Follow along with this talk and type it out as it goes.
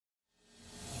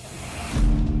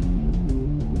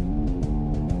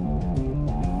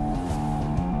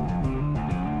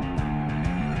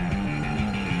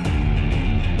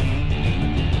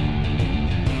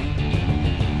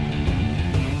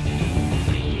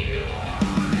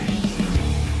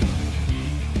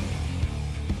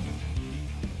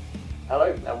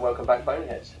and welcome back,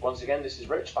 Boneheads. Once again, this is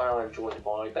Rich, and I'm joined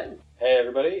by Ben. Hey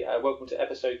everybody, welcome to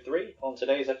episode 3. On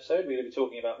today's episode, we're going to be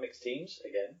talking about mixed teams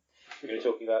again. We're going to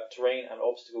be talking about terrain and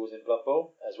obstacles in Blood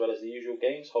Bowl, as well as the usual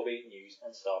games, hobby, news,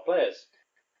 and star players.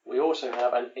 We also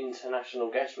have an international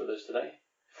guest with us today.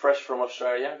 Fresh from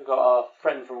Australia, we've got our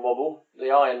friend from Wobble,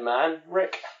 the Iron Man,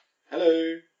 Rick.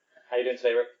 Hello. How you doing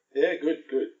today, Rick? Yeah, good.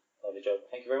 Lovely job.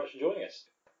 Thank you very much for joining us.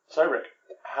 So, Rick,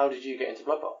 how did you get into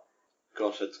Blood Bowl?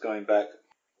 Gosh, it's going back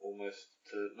almost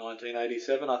to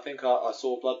 1987. I think I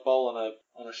saw Blood Bowl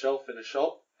on a shelf in a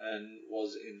shop and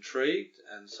was intrigued,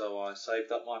 and so I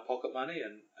saved up my pocket money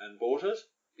and bought it.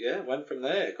 Yeah, went from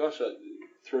there. Gosh,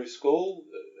 through school,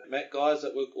 met guys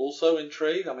that were also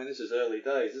intrigued. I mean, this is early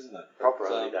days, isn't it? Proper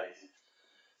early days.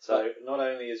 So, not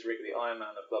only is Rick the Iron Man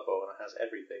of Blood Bowl and has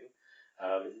everything,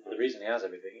 the reason he has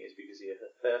everything is because he is a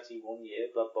 31-year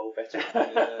Blood Bowl veteran.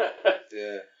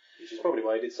 Yeah. Which is probably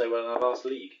why he did so well in our last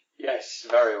league. Yes,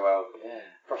 very well. Yeah.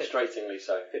 Frustratingly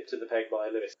so. Hit to the peg by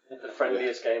Lewis. The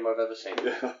friendliest game I've ever seen.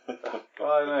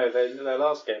 Well, I know. Their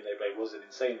last game they played was an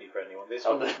insanely friendly one.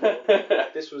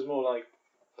 This was more like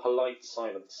polite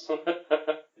silence.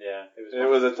 Yeah. It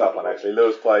was a tough one, actually.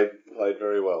 Lewis played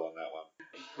very well on that one.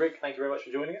 Rick, thank you very much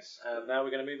for joining us. And now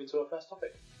we're going to move into our first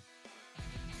topic.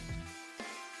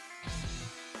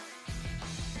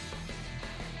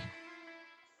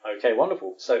 Okay,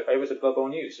 wonderful. So, over to Blood Bowl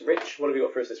news. Rich, what have you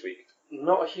got for us this week?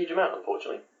 Not a huge amount,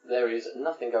 unfortunately. There is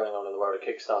nothing going on in the world of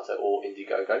Kickstarter or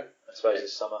Indiegogo. I suppose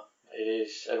it's summer. It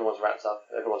is. Everyone's wrapped up.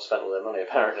 Everyone's spent all their money,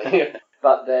 apparently.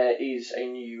 But there is a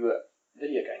new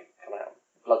video game coming out,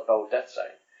 Blood Bowl Death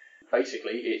Zone.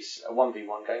 Basically, it's a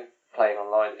 1v1 game, playing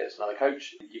online against another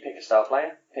coach. You pick a star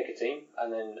player, pick a team,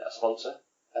 and then a sponsor,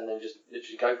 and then just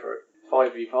literally go for it.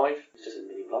 5v5, it's just a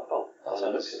mini Blood Bowl. That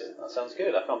sounds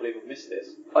good. I can't believe we've missed this.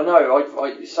 I know,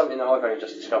 it's something that I've only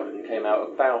just discovered and came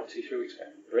out about 2-3 weeks ago.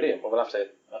 Brilliant. Well, we'll have to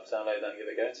download that and give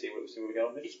it a go and see what we go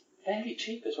on with. It's fairly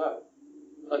cheap as well.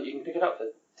 Like, you can pick it up for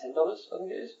 $10, I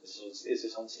think it is. Is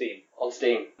this on Steam? On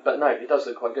Steam. But no, it does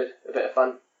look quite good. A bit of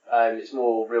fun. It's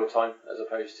more real time as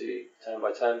opposed to turn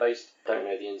by turn based. Don't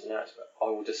know the ins and outs, but I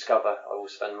will discover, I will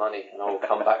spend money, and I will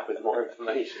come back with more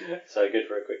information. So good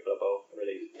for a quick Blood Bowl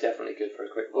relief. Definitely good for a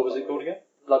quick. What was it called again?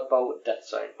 Blood Bowl Death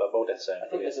Zone. Blood Bowl Death Zone. I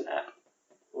think there's an app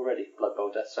already. Blood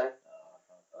Bowl Death Zone.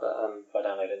 But if I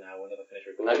download it now, we'll never finish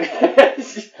recording.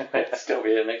 It'll still be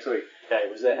here next week.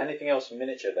 Okay. Was there anything else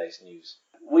miniature based news?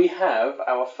 We have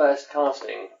our first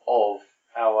casting of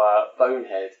our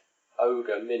Bonehead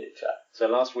Ogre miniature. So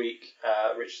last week,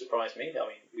 Rich surprised me. I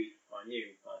mean, I knew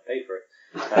I paid for it.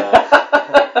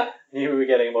 Knew we were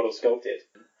getting a model sculpted,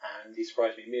 and he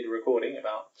surprised me mid-recording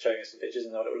about showing us some pictures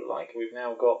and what it would look like. We've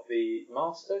now got the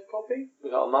master copy.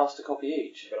 We've got a master copy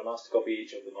each. We've got a master copy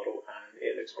each of the model, and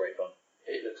it looks great fun.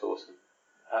 It looks awesome.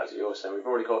 Absolutely awesome. We've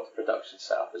already got the production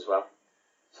set up as well,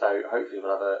 so hopefully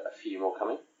we'll have a few more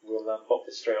coming. We'll pop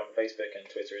this straight on Facebook and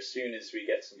Twitter as soon as we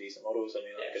get some decent models. I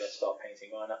mean, I'm going to start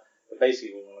painting mine up. But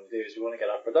basically what we want to do is we want to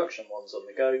get our production ones on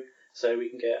the go so we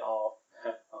can get our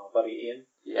buddy Ian.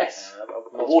 Yes.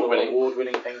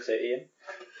 Award-winning painter Ian,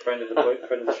 friend of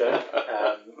the show.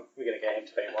 We're going to get him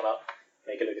to paint one up,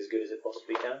 make it look as good as it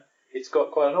possibly can. It's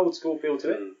got quite an old school feel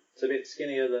to it. It's a bit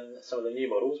skinnier than some of the new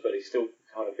models, but he's still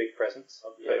kind of a big presence.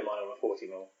 I've put mine on a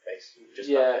 40mm base.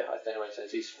 I think it makes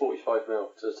sense. He's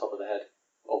 45mm to the top of the head,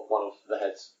 of one of the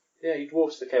heads. Yeah, he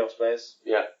dwarfs the Chaos players.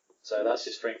 Yeah. So that's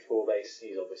his strength 4 base.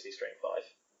 He's obviously strength 5.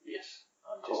 Yes.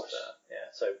 Of course.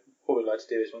 So what we'd like to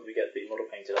do is once we get the model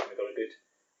painted up and we've got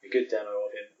a good demo of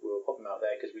him, we'll pop him out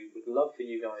there because we would love for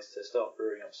you guys to start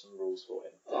brewing up some rules for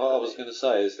him. I was going to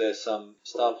say, is there some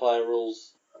star player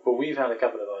rules? Well, we've had a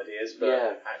couple of ideas,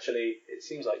 but actually it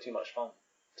seems like too much fun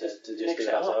to just do it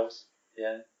ourselves.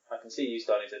 Yeah. I can see you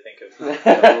starting to think of rules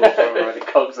already.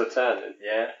 Cogs are turning.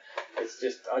 Yeah. It's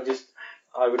just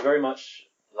I would very much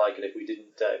like it if we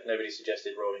didn't. If nobody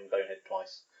suggested rolling Bonehead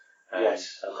twice.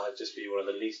 Yes. That might just be one of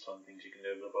the least fun things you can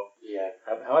do in Blood Bowl. Yeah.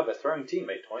 However, throwing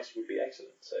teammate twice would be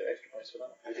excellent. So extra points for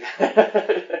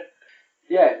that.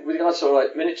 Yeah, with regards to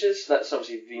like miniatures, that's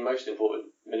obviously the most important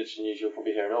miniature news you'll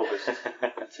probably hear in August.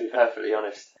 To be perfectly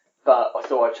honest. But I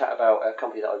thought I'd chat about a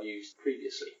company that I've used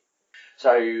previously.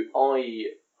 So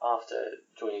after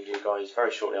joining you guys,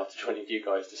 very shortly after joining you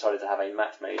guys, decided to have a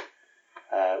mat made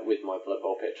with my Blood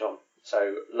Bowl pitch on.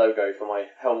 So logo for my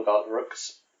Helmgard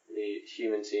Rooks, the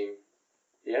human team,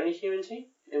 the only human team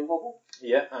in Wobble.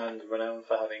 Yeah, and renowned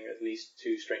for having at least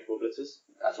 2 strength blitzers.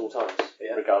 At all times,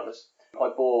 regardless. I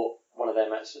bought one of their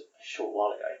mats a short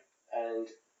while ago, and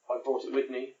I brought it with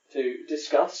me to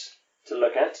discuss, to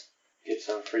look at, give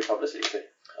some free publicity to,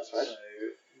 I suppose. So,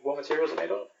 what material is it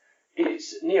made of?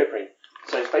 It's neoprene.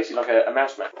 So it's basically like a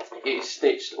mouse mat. It's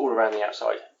stitched all around the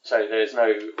outside. So there's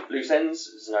no loose ends,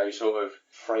 there's no sort of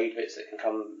frayed bits that can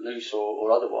come loose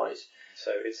or otherwise.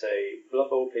 So it's a Blood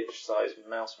Bowl pitch size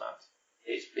mouse mat.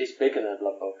 It's bigger than a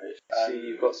Blood Bowl pitch. See,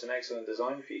 you've got some excellent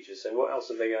design features. So what else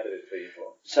have they added it for you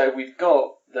for? So we've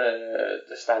got the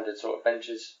standard sort of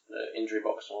benches, the injury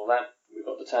box and all that. We've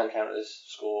got the turn counters,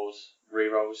 scores,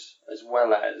 re-rolls, as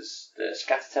well as the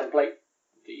scatter template,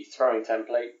 the throwing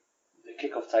template, the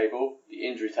kick-off table, the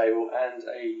injury table, and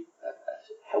a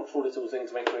helpful little thing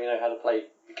to make sure you know how to play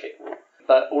the kick.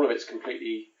 But all of it's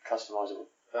completely customisable.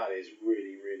 That is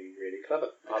really, really, really clever.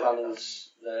 The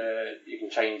colours, you can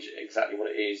change exactly what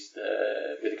it is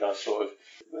with regards sort of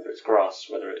whether it's grass,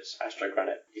 whether it's astro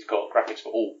granite. He's got graphics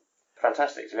for all.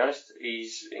 Fantastic, to be honest.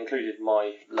 He's included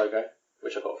my logo,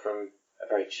 which I got from a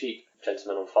very cheap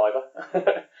gentleman on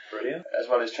Fiverr. Brilliant. As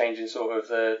well as changing sort of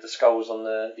the skulls on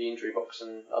the injury box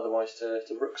and otherwise to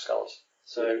rook skulls.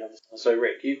 So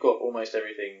Rick, you've got almost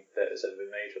everything that has ever been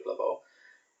made for Blood Bowl.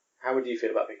 How would you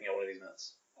feel about picking up one of these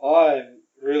mats? I'm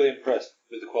really impressed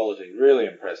with the quality. Really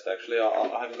impressed, actually.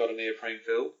 I haven't got a neoprene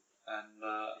filled, and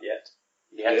Yet.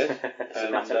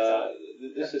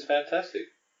 this is fantastic.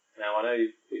 Now, I know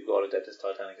we've got Adeptus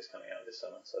Titanicus coming out this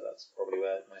summer, so that's probably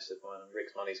where most of mine and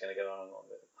Rick's money is going to go on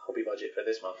the hobby budget for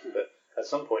this month. But at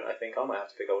some point, I think I might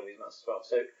have to pick up one of these mats as well.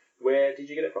 So, where did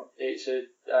you get it from? It's a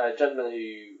gentleman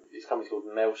his company's called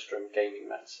Maelstrom Gaming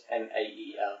Mats,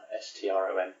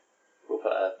 Maelstrom. We'll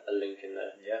put a link in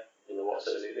the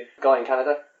WhatsApp. Absolutely. Guy in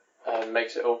Canada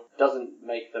makes it all. Doesn't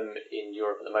make them in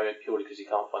Europe at the moment purely because he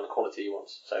can't find the quality he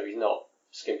wants. So he's not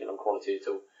skimping on quality at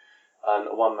all.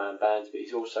 A one-man band, but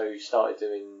he's also started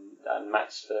doing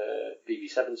mats for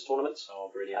BB7's tournaments. Oh,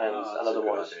 brilliant. And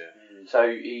otherwise. So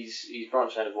he's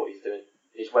branching out of what he's doing.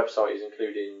 His website is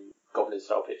including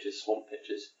goblin-style pitches, swamp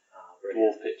pitches,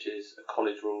 dwarf pitches, a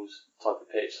college rules type of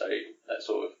pitch. So that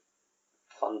sort of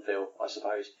fun feel, I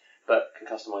suppose. But can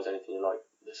customise anything you like.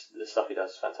 The stuff he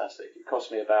does is fantastic. It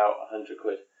cost me about £100,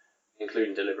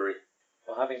 including delivery.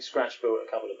 Well, having scratch built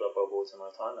a couple of Blood Bowl boards in my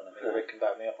time, and I think Rick can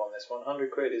back me up on this one, £100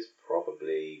 is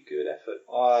probably good effort.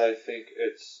 I think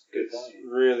it's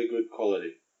really good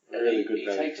quality. Really good He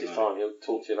value. takes his time. He'll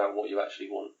talk to you about what you actually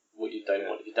want, what you don't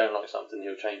want. If you don't like something,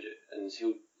 he'll change it, and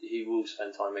he will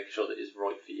spend time making sure that it's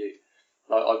right for you.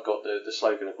 Like I've got the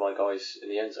slogan of my guys in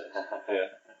the end zone.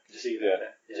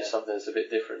 Just something that's a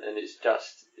bit different, and it's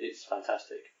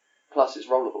fantastic. Plus, it's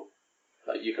rollable.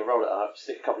 Like you can roll it up,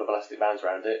 stick a couple of elastic bands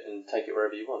around it, and take it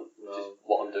wherever you want, which is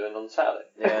what I'm doing on Saturday.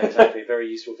 Yeah, exactly. Very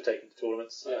useful for taking to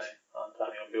tournaments. Yes. I'm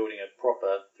planning on building a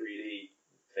proper 3D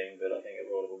thing, but I think a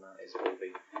rollable mat is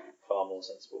probably far more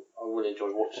sensible. I really enjoy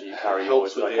watching you carry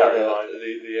yours. yours. Helps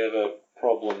with the other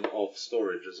problem of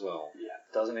storage as well. Yeah.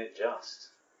 Doesn't it just?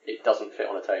 It doesn't fit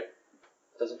on a table.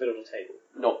 Doesn't fit on a table?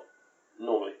 Not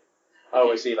normally.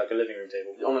 Oh, I see, like a living room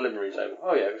table. On a living room table.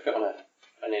 Oh yeah, it would fit on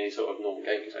any sort of normal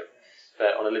gaming table.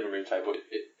 But on a living room table,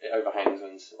 it overhangs,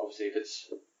 and obviously if it's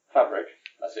fabric,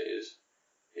 as it is,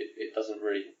 it doesn't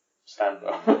really stand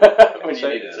well when you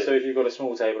need it to. So if you've got a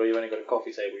small table or you've only got a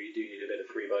coffee table, you do need a bit of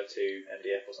 3x2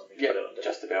 MDF or something to put it under.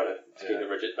 Just to be able to keep it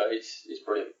rigid, but it's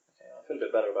brilliant. Okay, I feel a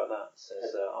bit better about that. So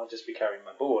I'll just be carrying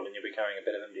my ball and you'll be carrying a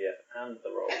bit of MDF and the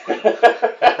roll.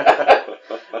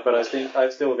 But I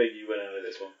still think you went out with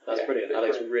this one. That's brilliant. That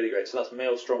looks really great. So that's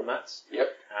Maelstrom mats. Yep.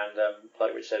 And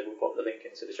like Rich said, we'll pop the link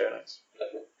into the show notes.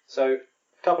 Definitely. So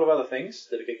a couple of other things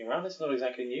that are kicking around. It's not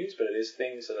exactly news, but it is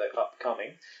things that are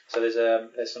upcoming. So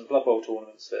there's some Blood Bowl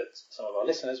tournaments that some of our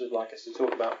listeners would like us to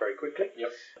talk about very quickly.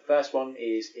 Yep. The first one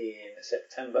is in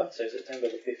September, so September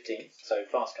the 15th. So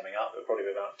fast coming up, it'll probably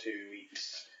be about 2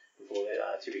 weeks before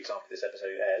 2 weeks after this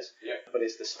episode airs. Yep. But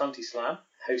it's the Stunty Slam,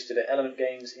 hosted at Element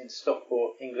Games in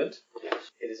Stockport, England. Yes.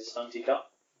 It is a Stunty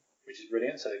Cup, which is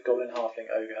brilliant. So Goblin, Halfling,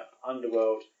 Ogre,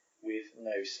 Underworld with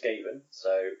no Skaven.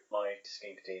 So my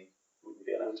Skink team wouldn't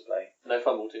be allowed to play. No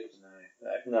fumble teams.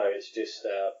 No. It's just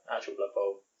actual Blood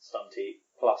Bowl Stunty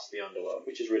plus the Underworld,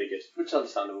 which is really good. Which is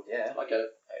understandable. Yeah. I get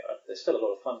it. There's still a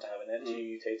lot of fun to have in there. 2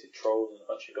 mutated trolls and a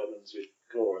bunch of goblins with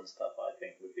claw and stuff, I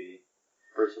think would be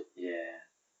brutal. Yeah.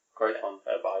 Great fun.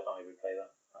 But I would play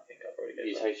that. I think I'd probably go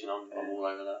Mutation, I'm all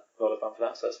over that. A lot of fun for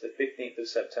that. So that's the 15th of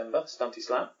September, Stunty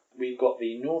Slam. We've got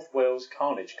the North Wales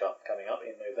Carnage Cup coming up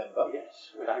in November.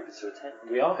 Yes, we're hoping to attend.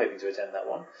 We are hoping to attend that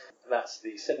one. That's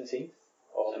the 17th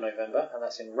of November, and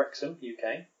that's in Wrexham,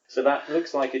 UK. So that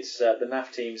looks like it's the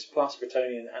NAF teams plus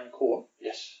Bretonian and Khorne.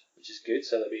 Yes. Which is good,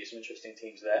 so there'll be some interesting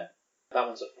teams there. That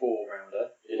one's a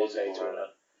 4-rounder, one-day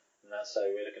tournament. And that's so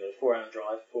we're looking at a 4-hour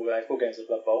drive, 4 games of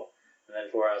Blood Bowl, and then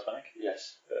 4 hours back.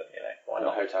 Yes. But, why and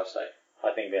not? a hotel stay.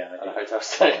 I think, yeah. And a hotel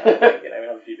stay. We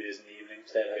have a few beers in the evening,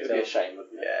 stay at a It hotel. would be a shame,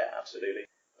 wouldn't it? Yeah, absolutely.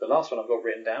 The last one I've got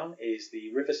written down is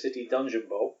the River City Dungeon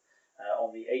Bowl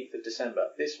on the 8th of December.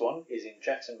 This one is in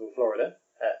Jacksonville, Florida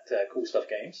at Cool Stuff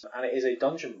Games, and it is a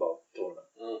Dungeon Bowl tournament.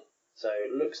 So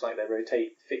it looks like they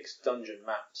rotate fixed dungeon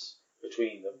maps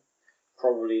between them,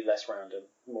 probably less random,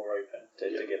 more open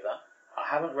to give that. I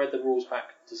haven't read the rules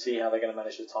back to see how they're going to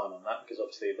manage the time on that, because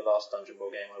obviously the last Dungeon Bowl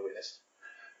game I witnessed,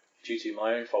 due to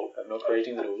my own fault of not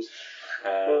creating the rules,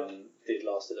 did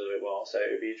last a little bit while, so it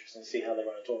would be interesting to see how they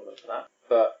run a tournament for that.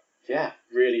 But yeah,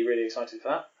 really, really excited for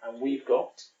that. And we've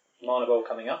got Mana Bowl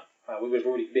coming up. We would have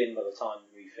already been by the time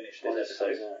we finished this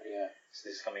episode. Yeah. It's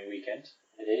this coming weekend.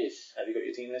 It is. Have you got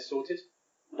your team list sorted?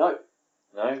 No.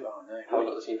 No? Oh no. Have I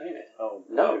got the team painted? Oh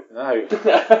No. No.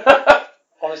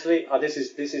 Honestly,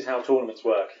 this is how tournaments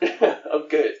work. Oh,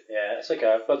 good. Yeah, it's okay.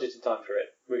 I've budgeted time for it.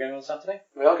 We're going on Saturday?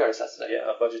 We are going Saturday. Yeah,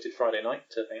 I've budgeted Friday night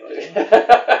to paint my team.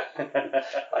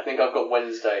 I think I've got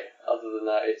Wednesday. Other than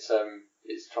that, it's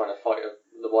trying to fight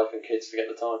the wife and kids to get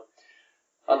the time.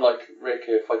 Unlike Rick,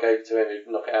 who if I gave it to him, he'd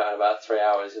knock it out in about 3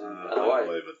 hours and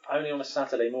away. Only on a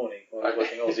Saturday morning while I was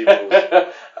watching Aussie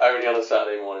rules. Only on a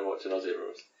Saturday morning watching Aussie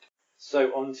rules.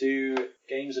 So on to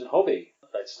games and hobby.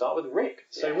 Let's start with Rick.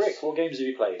 So Rick, what games have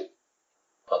you played?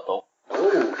 Blood Bowl.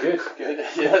 Oh, good.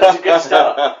 Yeah, that's a good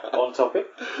start. On topic.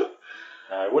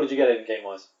 What did you get in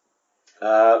game-wise?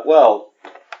 Well,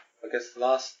 I guess the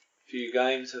last few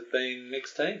games have been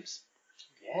mixed teams.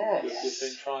 Yes. We've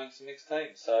been trying some mixed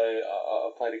teams. So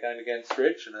I played a game against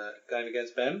Rich and a game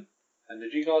against Ben. And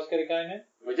did you guys get a game in?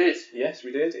 We did. Yes,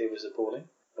 we did. It was appalling.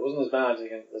 It wasn't as bad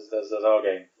as our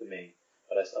game for me,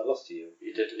 but I lost to you.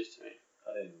 You did lose to me.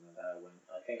 I don't remember how it went.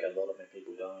 I think a lot of my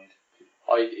people died.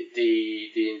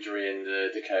 The injury and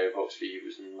the KO box for you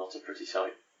was not a pretty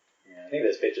sight. Yeah, I think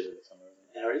there's pictures of it somewhere.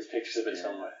 Isn't there? There is pictures of it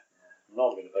somewhere. I'm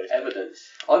not going to post evidence.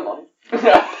 I might.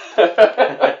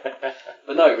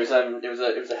 But no, it was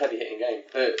a heavy hitting game,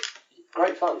 but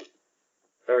great fun.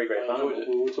 Very great fun. Enjoyed it.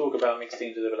 We'll talk about mixed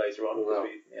teams a little later on, because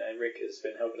Well. Rick has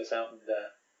been helping us out and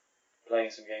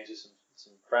playing some games with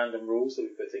some random rules that we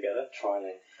put together.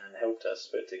 Trialing. And helped us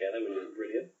put together, which was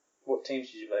brilliant. What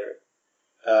teams did you play, Rick?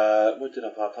 What did I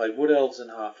play? I played Wood Elves and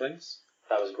Halflings.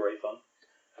 That was great fun.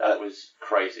 That was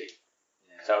crazy.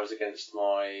 Yeah. So I was against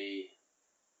my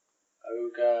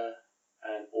Ogre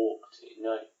and Orc team.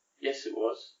 No. Yes, it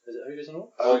was. Was it Ogres and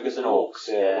Orcs? Ogres and Orcs.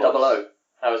 Yeah. Double O.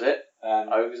 How was it? And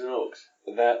Ogres and Orcs.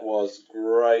 that was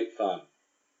great fun.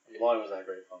 Why was that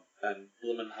great fun? And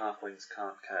bloomin' Halflings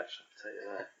can't catch, I'll tell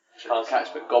you that. Can't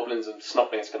catch, but goblins and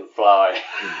snotlings can fly.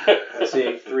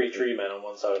 Seeing 3 tree men on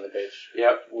one side of the pitch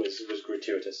was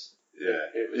gratuitous. Yeah.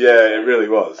 It really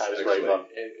was. That was great fun.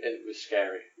 It was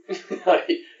scary.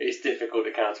 It's difficult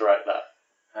to counteract that.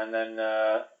 And then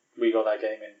we got that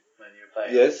game in when you were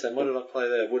playing. Yes, and what did I play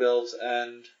there? Wood Elves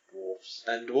and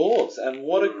Dwarves. And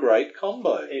what a great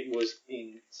combo. It was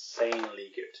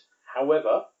insanely good.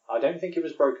 However, I don't think it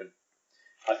was broken.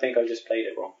 I think I just played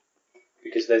it wrong.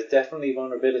 Because there's definitely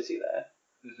vulnerability there.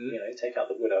 Mm-hmm. Take out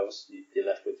the Wood Elves, you're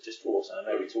left with just Dwarves, and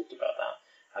I know we talked about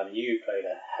that. You played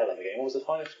a hell of a game. What was the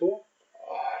final score?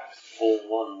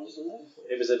 4-1, wasn't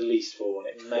it? It was at least 4-1.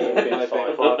 It may have been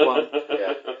 5-1.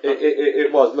 Yeah.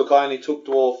 It was. Look, I only took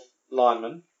Dwarf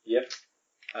linemen. Yep.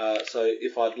 So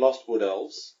if I'd lost Wood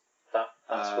Elves...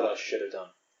 That's what I should have done.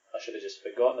 I should have just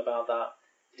forgotten about that,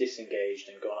 disengaged,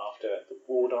 and gone after the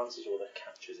war dancers or the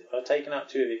catchers. If I'd taken out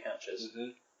 2 of your catchers,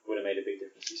 it would have made a big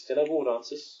difference. You still have war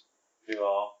dancers, who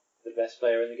are the best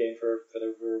player in the game for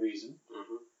a reason. I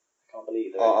can't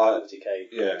believe they're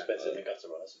 40k more expensive than Gutter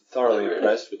Runners. Thoroughly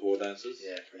impressed with war dancers.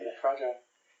 Yeah, They're fragile.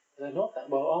 They're not that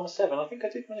well. Armour 7, I think I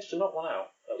did manage to knock one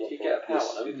out. If you get a power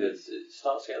on them, it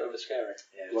starts to get a little bit scary.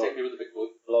 Yeah, particularly with the big boy.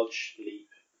 Lodge, Leap,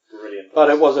 brilliant. But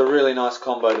it was a really nice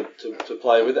combo to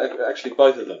play with. Actually,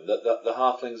 both of them. The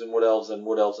Halflings and Wood Elves and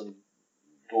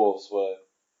Dwarves were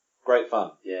great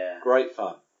fun. Yeah. Great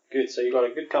fun. Good, so you got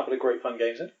a good couple of great fun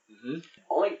games in.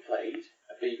 I played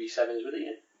a BB7s with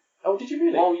Ian. Oh, did you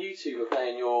really? While you two were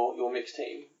playing your mixed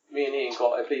team, me and Ian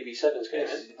got a BB7s game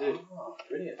Yes, you did. Oh,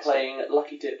 brilliant. playing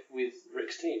Lucky Dip with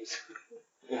Rick's teams.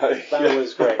 That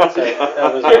was great. So,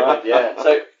 that was right, yeah.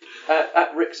 So,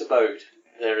 at Rick's abode,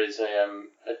 there is a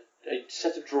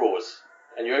set of drawers,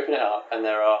 and you open it up, and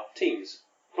there are teams,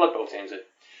 Blood Bowl teams in.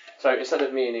 So, instead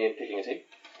of me and Ian picking a team,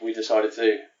 we decided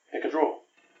to pick a draw.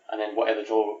 And then whatever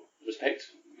draw was picked,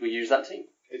 we used that team.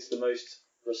 It's the most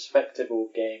respectable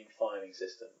game filing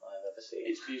system I've ever seen.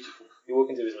 It's beautiful. You walk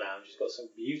into his lounge, he's got some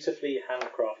beautifully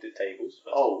handcrafted tables.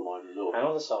 Oh my lord. And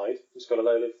on the side, he's got a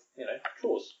load of,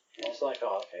 drawers. I was like,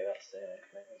 okay, that's,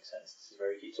 makes sense. This is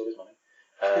where he keeps all his money.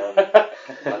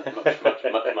 much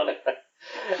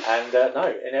And no,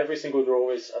 in every single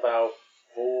draw is about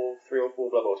 3 or 4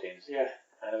 Blood Bowl teams. Yeah.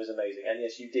 And it was amazing. And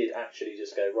yes, you did actually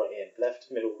just go right in.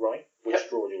 Left, middle, right. Which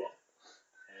draw do you want?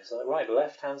 And it's like, right,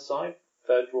 left-hand side,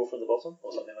 third draw from the bottom,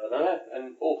 or something like that. Yeah,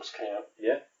 and Orcs came out.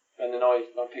 Yeah. And then I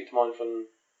picked mine from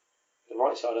the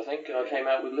right side, I think, and I came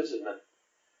out with Lizardmen.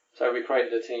 So we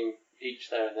created a team each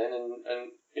there and then,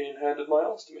 and Ian handed my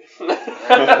arse to me.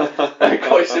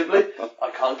 Quite simply.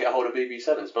 I can't get hold of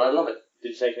BB7s, but I love it. Did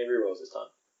you take any rerolls this time?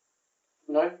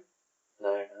 No.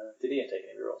 No. Did Ian take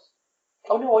any rerolls?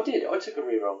 Oh no, I did. I took a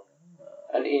reroll.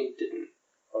 And Ian didn't.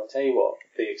 Well, I'll tell you what,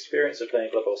 the experience of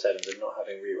playing Blood Bowl 7s and not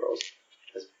having rerolls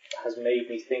has made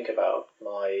me think about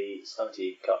my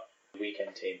Stunty Cup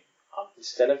weekend team.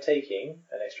 Instead of taking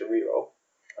an extra reroll,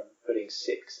 I'm putting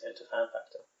 6 into Fan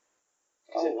Factor.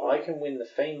 Because if I can win the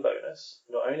Fame bonus,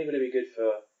 not only will it be good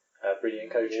for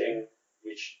Brilliant Coaching,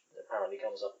 which apparently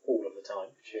comes up all of the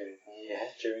time. Cheering fans. Yeah,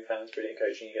 cheering fans, Brilliant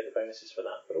Coaching, you get the bonuses for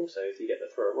that. But also, if you get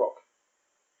the Throw a Rock.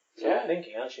 So I'm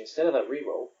thinking, actually, instead of that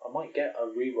reroll, I might get a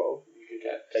reroll. You could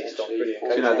get based on Brilliant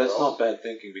Coaching. That's not bad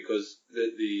thinking, because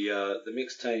the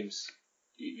mixed teams,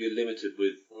 you're limited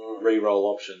with reroll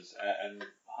options, and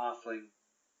Halfling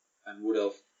and Wood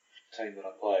Elf team that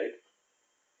I played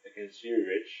against you,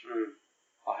 Rich,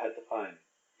 I had the Fame.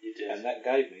 You did. And that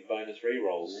gave me bonus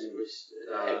rerolls.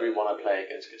 Everyone I play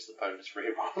against gets the bonus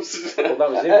rerolls. Well,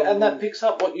 that was it. And that picks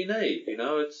up what you need, you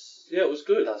know, it was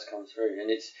good. It does come through,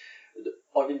 and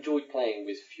I've enjoyed playing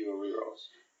with fewer rerolls,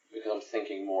 because I'm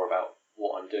thinking more about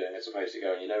what I'm doing as opposed to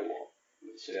going, you know what,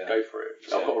 let's just go for it.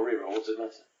 I've got a reroll, what's it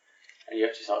matter? And you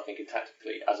actually start thinking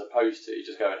tactically, as opposed to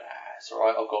just going, it's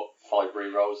alright, I've got 5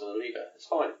 rerolls and a lever, it's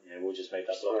fine. Yeah, we'll just make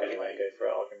that block anyway, go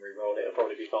for it, I can reroll it, it'll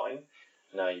probably be fine.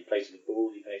 No, you play to the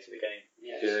ball, you play to the game.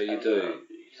 Yes, yeah, you do.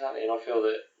 Exactly, and I feel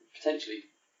that potentially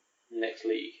next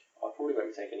league, I probably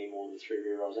won't be taking any more than 3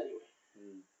 rerolls anyway.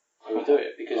 I will do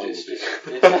it because it's just.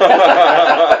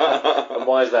 And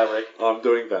why is that, Rick? I'm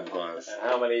doing vampires. And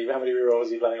how many rerolls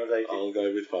are you planning on taking? I'll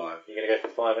go with 5. You're going to go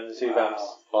for 5 and 2 vamps?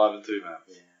 5 and 2 vamps.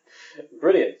 Yeah.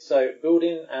 Brilliant. So,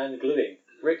 building and gluing.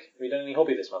 Rick, have you done any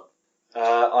hobby this month?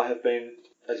 I have been,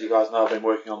 as you guys know, I've been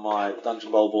working on my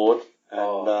Dungeon Bowl board,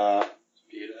 and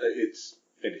it's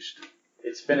finished.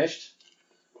 It's finished?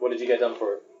 What did you get done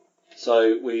for it?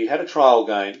 So, we had a trial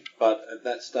game, but at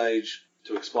that stage,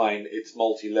 to explain, it's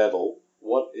multi-level.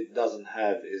 What it doesn't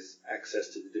have is access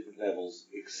to the different levels,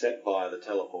 except via the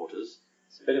teleporters.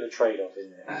 It's a bit of a trade-off,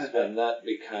 isn't it? And that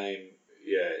became,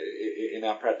 in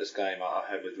our practice game I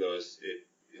had with Lewis,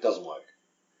 it doesn't work.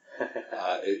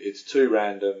 It's too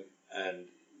random, and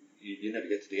you never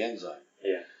get to the end zone.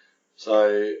 Yeah.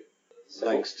 So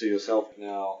thanks to yourself,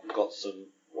 now got some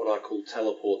what I call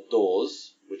teleport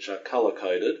doors, which are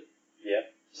colour-coded. Yeah.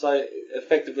 So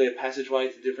effectively a passageway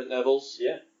to different levels.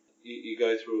 Yeah. You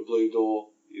go through a blue door,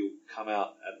 you'll come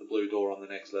out at the blue door on the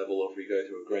next level, or if you go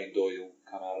through a green door, you'll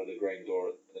come out at a green door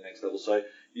at the next level. So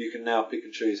you can now pick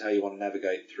and choose how you want to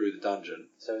navigate through the dungeon.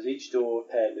 So is each door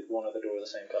paired with one other door of the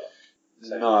same colour?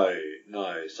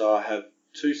 No. So I have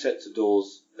 2 sets of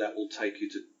doors that will take you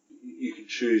to. You can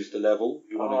choose the level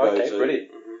you want to go to.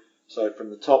 Brilliant. Mm-hmm. So from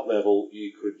the top level,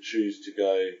 you could choose to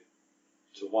go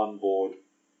to one board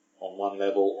on one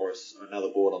level, or another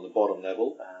board on the bottom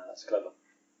level. That's clever.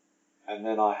 And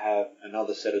then I have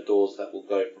another set of doors that will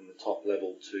go from the top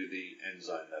level to the end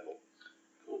zone level.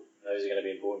 Cool. Those are going to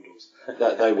be important doors.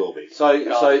 They will be. So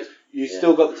you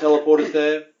still got the teleporters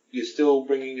there. You're still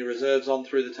bringing your reserves on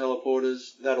through the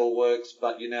teleporters. That all works,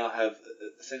 but you now have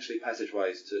essentially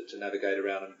passageways to navigate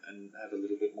around and have a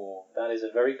little bit more. That is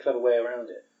a very clever way around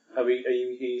it. Are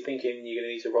you thinking you're going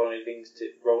to need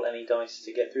to roll any dice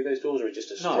to get through those doors, or just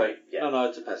a straight? No,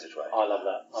 it's a passageway. I love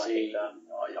that. I hate that.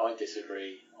 I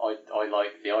disagree. I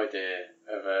like the idea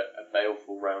of a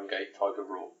baleful round gate type of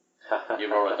rule.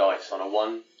 You roll a dice on a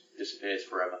 1, disappears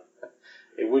forever.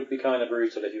 It would be kind of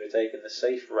brutal if you were taking the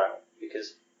safe route,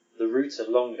 because the routes are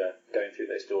longer going through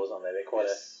those doors, aren't they? They're quite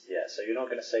so you're not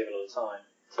going to save a lot of time.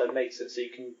 So it makes it so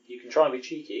you can try and be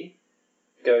cheeky,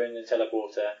 go in the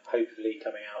teleporter, hopefully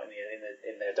coming out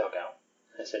in their dugout,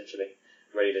 essentially,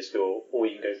 ready to score, or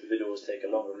you can go through the doors, take a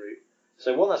longer route.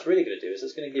 So what that's really going to do is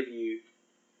it's going to give you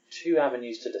 2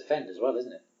 avenues to defend as well,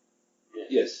 isn't it?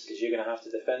 Yes. Because you're going to have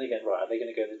to defend again. Right, are they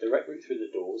going to go the direct route through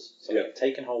the doors, so I can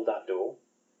take and hold that door,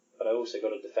 but I also got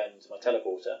to defend my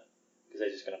teleporter, because they're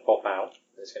just going to pop out.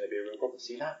 There's going to be a real problem.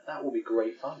 See, that will be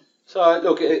great fun. So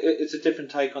look, it's a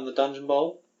different take on the Dungeon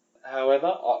Bowl. However,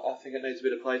 I think it needs a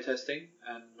bit of play testing,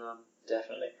 and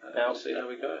definitely. Now we'll see how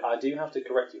we go. I do have to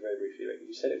correct you very briefly, Rick.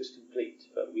 You said it was complete,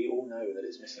 but we all know that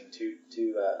it's missing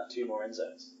two more end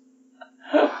zones.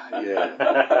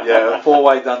 Yeah, a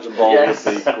 4-way dungeon bowl would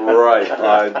be great.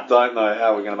 I don't know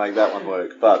how we're going to make that one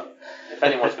work, but if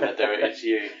anyone's going to do it, it's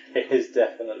you. It is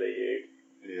definitely you.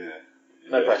 Yeah.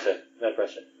 No pressure. But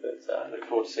I look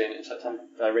forward to seeing it in September.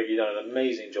 Rick, you've done an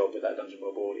amazing job with that dungeon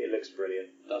board. It looks brilliant.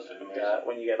 It does look amazing.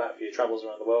 When you get back for your travels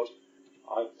around the world,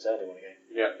 I certainly want to go.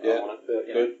 Yeah. I want it.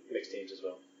 But, Good. Mixed teams as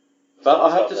well. But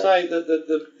I have to say that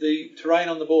the terrain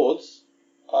on the boards,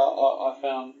 I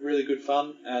found really good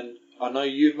fun, and I know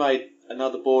you've made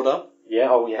another board up. Yeah,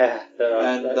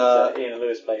 that Ian and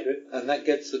Lewis played with. And that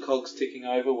gets the cogs ticking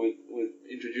over with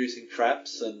introducing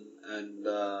traps and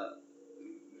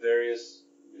various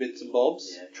bits and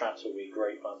bobs. Yeah, traps will be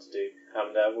great fun to do.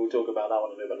 And we'll talk about that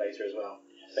one a little bit later as well.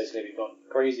 Basically, we've gone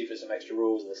crazy for some extra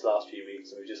rules in this last few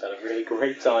weeks, and we've just had a really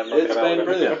great time looking It's about been them.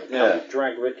 brilliant. Yeah. We've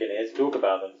dragged Rick in here to talk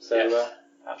about them. So,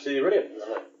 absolutely brilliant.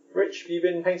 Rich, have you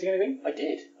been painting anything? I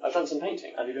did. I've done some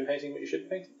painting. Have you been painting what you should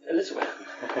be painting? A little bit.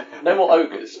 No more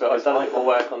ogres, but I've done a bit more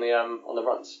work on the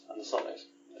runs and the Sonics.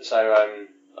 So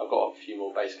I've got a few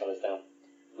more base colours down.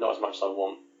 Not as much as I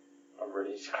want. I'm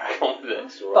really need to crack on with it.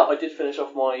 That's all right. But I did finish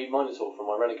off my Minotaur from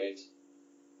my Renegades.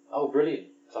 Oh, brilliant.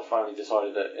 So I finally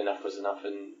decided that enough was enough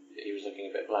and he was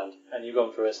looking a bit bland. And you've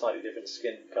gone for a slightly different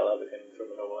skin colour with him from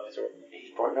the normal Minotaur, haven't you?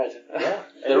 He's bright red. Yeah.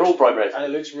 They're all bright red. And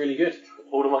it looks really good.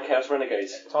 All of my Chaos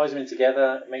Renegades. It ties them in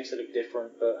together, it makes it look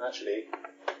different, but actually,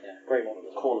 great model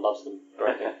as well. Corn loves them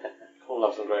greatly. Corn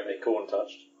loves them greatly. Corn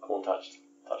touched. Corn touched.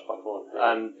 Touched by corn.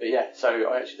 But yeah, so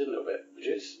I actually did a little bit, which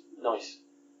is nice.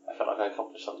 I felt like I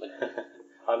accomplished something.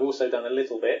 I've also done a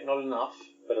little bit, not enough,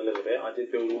 but a little bit. I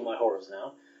did build all my horrors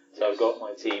now. So I've got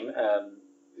my team.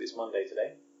 It's Monday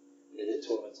today. It is.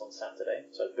 The tournament's on Saturday.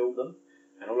 So I've built them.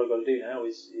 And all I've got to do now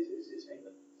is paint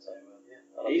them. So,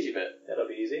 Easy bit. That'll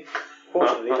be easy.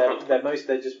 Fortunately,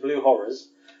 they're just blue horrors.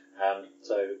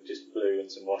 So just blue and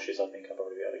some washes. I think I'll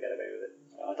probably be able to get away with it.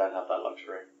 I don't have that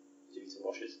luxury. Do you need some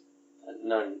washes?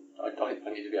 No, I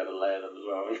need to be able to layer them as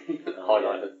well and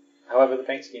highlight them. However, the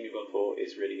paint scheme you've gone for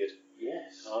is really good.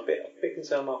 Yes. I'm a bit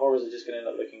concerned my horrors are just going to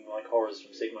end up looking like horrors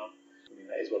from Sigmar. I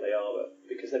mean, that is what they are, but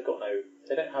because they don't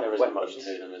have there isn't weapons. much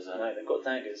to them, is there? No, they've got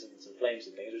daggers and some flames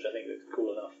and things, which I think looks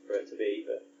cool enough for it to be,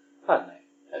 but I don't know.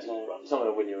 It's not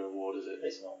going to win you an award, is it?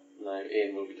 It's not. No,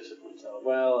 Ian will be disappointed. Oh,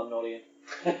 well, I'm not Ian.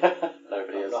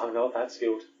 Nobody is. I'm not that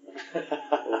skilled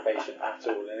or patient at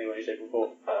all in any way, shape or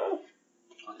form.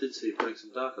 I did see you putting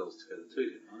some Dark Elves together too,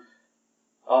 didn't I?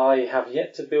 I have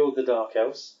yet to build the Dark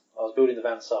Elves. I was building the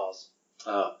Van Sars.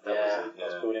 Oh, that was it. I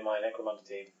was building my Necromunda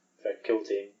team, for kill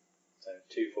team, so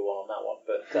 2 for 1 on that one.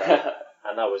 But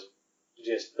and that was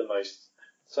just the most.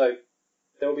 So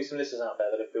there will be some listeners out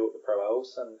there that have built the Pro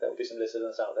Elves, and there will be some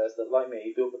listeners out there that, like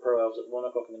me, built the Pro Elves at 1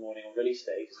 o'clock in the morning on release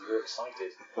day because they were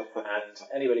excited. And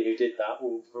anybody who did that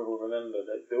will remember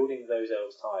that building those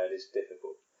elves tired is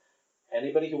difficult.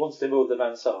 Anybody who wants to build the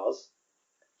Van Sars,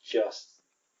 just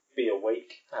be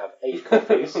awake, have 8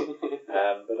 coffees,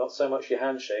 but not so much your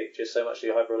handshake, just so much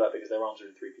your hyper alert because their arms are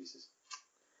in 3 pieces.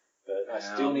 But I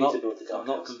still need to build the Dark I'm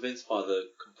not Elves. convinced by the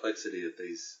complexity of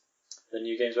these. The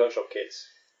new Games Workshop kits.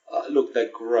 Look,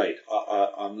 they're great.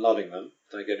 I'm loving them,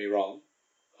 don't get me wrong,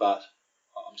 but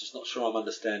I'm just not sure I'm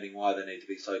understanding why they need to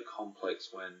be so complex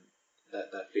when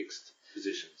they're fixed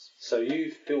positions. So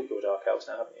you've built your Dark Elves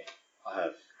now, haven't you? I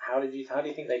have. How do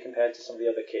you think they compared to some of the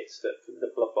other kits,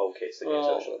 the Blood Bowl kits that Games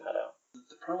Workshop had out?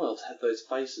 The Pro Elves had those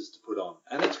faces to put on,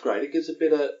 and it's great. It gives a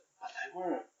bit of.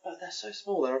 But they're so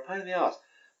small. They're a pain in the ass.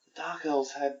 The Dark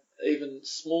Elves had even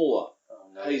smaller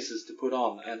pieces to put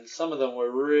on, and some of them were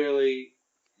really.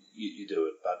 You do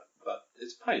it, but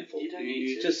it's painful.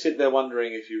 You just sit there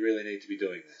wondering if you really need to be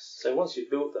doing this. So once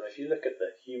you've built them, if you look at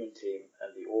the human team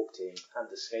and the orc team and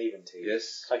the Skaven team.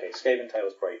 Yes. Okay, Skaven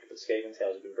tails break, but Skaven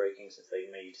tails have been breaking since they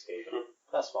made Skaven.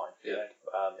 That's fine. Yeah.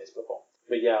 It's before.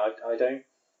 But yeah, I don't.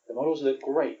 The models look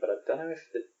great, but I don't know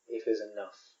if there's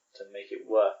enough to make it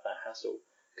worth that hassle.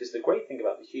 Because the great thing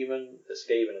about the human, the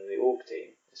Skaven, and the orc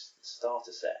team is the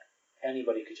starter set.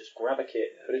 Anybody could just grab a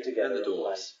kit, put it together, and the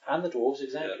dwarves. And the dwarves,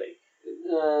 exactly.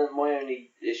 Yeah. My only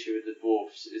issue with the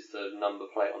dwarves is the number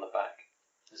plate on the back.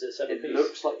 Is it a separate piece? It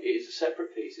looks like it is a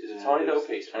separate piece. It's a tiny little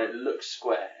piece, and it looks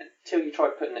square until you try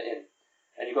putting it in,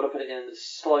 and you've got to put it in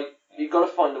you've got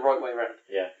to find the right way around.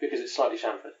 Yeah. Because it's slightly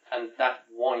chamfered, and that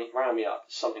wound me up.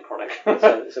 Something chronic.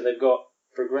 so they've got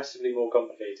progressively more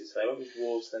complicated. So they went with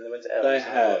dwarves, then they went to elves. They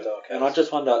have, Dark Elves. and I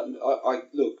just wonder.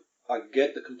 I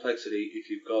get the complexity if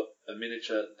you've got a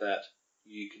miniature that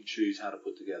you can choose how to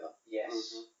put together. Yes.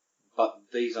 Mm-hmm. But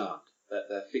these aren't.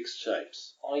 They're fixed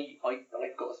shapes. I've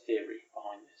got a theory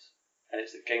behind this, and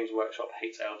it's that Games Workshop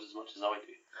hates elves as much as I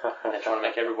do. And they're trying to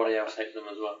make everybody else hate them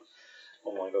as well.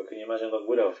 Oh my god, can you imagine what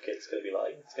Wood Elf kit's going to be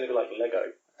like? It's going to be like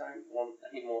Lego. I don't want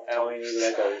any more Tiny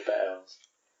Lego Bet Elves.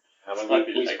 And when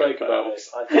Tiny we Lego spoke Bet about Elves.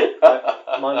 this, I think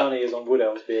my money is on Wood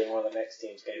Elves being one of the next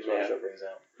teams Games Workshop brings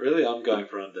out. Really, I'm going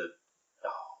for Undead.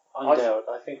 Undead.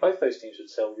 I think both those teams would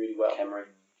sell really well. Khemri.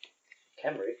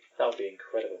 That would be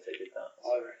incredible if they did that.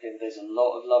 I reckon there's a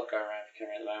lot of love going around for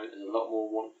Khemri at the moment. There's a lot more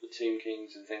want for Tomb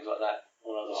Kings and things like that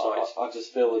on other sites. I just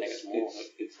feel I think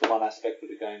it's the one aspect of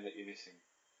the game that you're missing.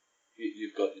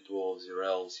 You've got your dwarves, your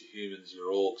elves, your humans, your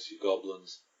orcs, your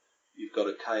goblins. You've got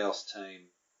a chaos team.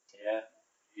 Yeah.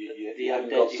 You haven't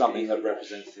got something that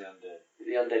represents the undead.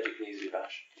 The undead you can easily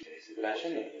bash. Bash,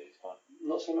 isn't it? It's fine.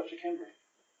 Not so much a Khemri.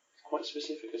 It's quite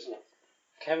specific, isn't it?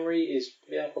 Khemri is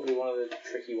probably one of the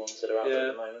tricky ones that are out there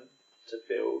at the moment to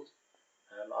build.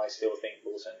 I still think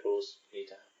Bull Centaurs need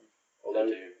to happen.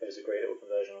 Although there's a great little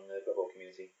conversion on the Blood Bowl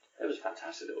community. It was a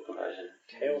fantastic little conversion.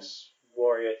 Chaos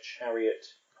Warrior Chariot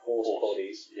Horse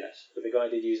bodies. Yes. But the guy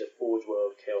did use a Forge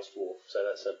World Chaos Dwarf, so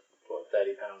that's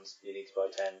 £30. You need to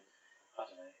buy 10. I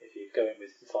don't know, if you go in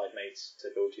with 5 mates to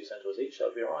build 2 centaurs each,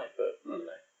 that would be alright, but I don't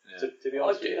know. Yeah. To be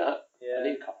honest I'd do that. Yeah. I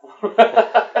need a couple.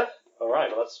 Alright,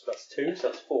 well that's 2, so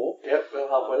that's 4. Yep, we're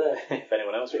halfway there. If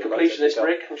anyone else would like to Completionist pick up-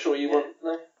 Rick, I'm sure you want.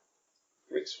 No?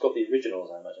 Rick's got the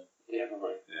originals, I imagine. Yeah,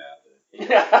 probably. Yeah.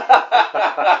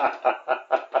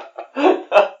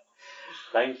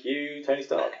 Thank you, Tony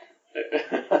Stark.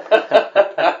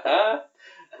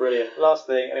 Brilliant. Last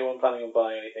thing, anyone planning on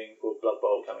buying anything for Blood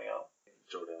Bowl coming out?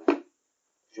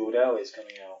 Jordell is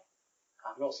coming out.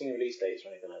 I've not seen release dates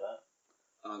or anything like that.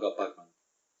 And I got Bugman.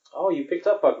 Oh, you picked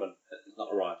up Bugman? It's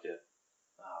not arrived yet.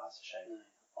 Ah, that's a shame.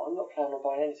 I'm not planning on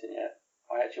buying anything yet.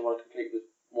 I actually want to complete with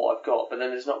what I've got, but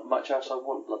then there's not much else I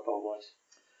want Blood Bowl wise.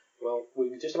 Well,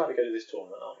 we're just about to go to this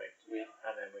tournament, aren't we? Yeah.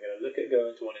 And then we're going to look at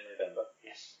going to one in November.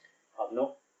 Yes. I've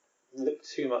not looked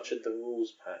too much at the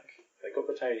rules pack. They've got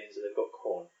Bretonians and they've got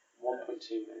Khorne.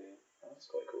 1.2 million. Oh,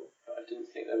 that's quite cool. But I didn't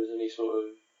think there was any sort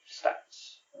of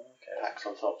stats Okay. packs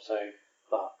on top, so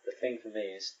But the thing for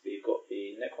me is we've got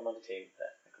the Necromunda team.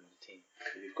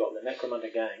 We've got the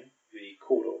Necromunda gang, the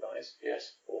Cawdor guys,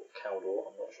 yes. or Cawdor.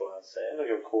 I'm not sure how to say I'm it. going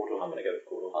to go with Cawdor. I'm going to go with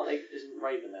Cawdor. Isn't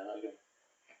Raven there? I don't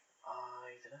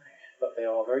know, but they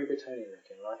are very Bretonian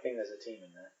looking, and I think there's a team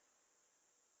in there.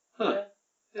 Huh.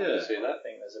 Yeah. see that. I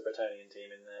think there's a Bretonian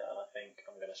team in there, and I think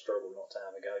I'm going to struggle not to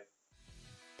have a go.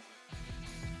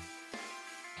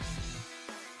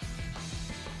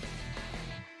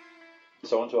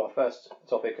 So on to our first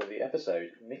topic of the episode,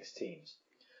 mixed teams.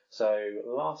 So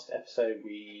last episode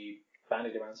we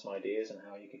bandied around some ideas on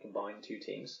how you could combine 2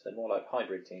 teams. They're more like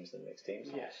hybrid teams than mixed teams.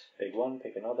 Yes. Pick one,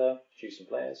 pick another, choose some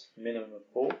players, minimum of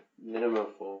 4. Minimum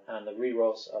of 4. And the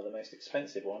rerolls are the most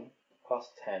expensive one, plus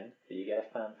 10, but you get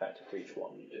a fan factor for each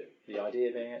one. You do. The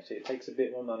idea being actually it takes a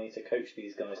bit more money to coach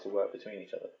these guys to work between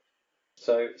each other.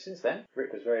 So since then,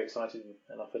 Rick was very excited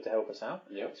and offered to help us out.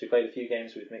 Yep. So we played a few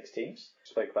games with mixed teams.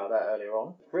 Spoke about that earlier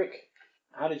on. Rick,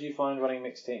 how did you find running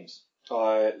mixed teams?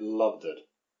 I loved it.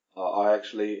 I'd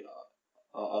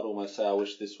almost say I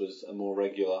wish this was a more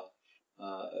regular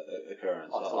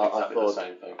occurrence. I thought the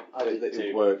same thing.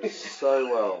 It worked so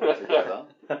well together.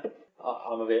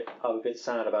 I'm a bit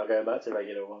sad about going back to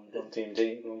regular one team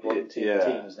Yeah.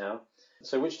 teams now.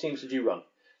 So which teams did you run?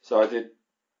 So I did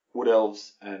Wood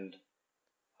Elves and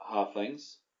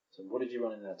Halflings. So what did you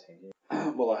run in that team?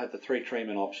 Well, I had the 3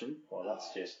 Treeman option. Well,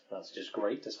 that's just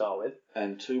great to start with.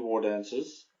 And 2 War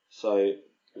Dancers. So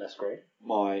Less great.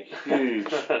 my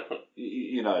huge, a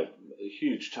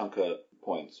huge chunk of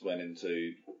points went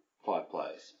into 5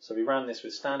 players. So we ran this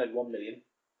with standard 1 million.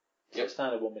 Yep.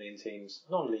 Standard 1 million teams,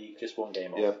 non-league, just one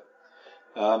game off.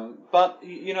 Yep. But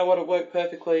you know what? It worked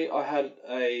perfectly. I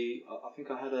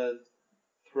think I had a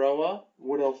thrower,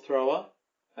 Wood Elf thrower,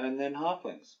 and then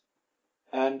Halflings,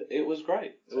 and it was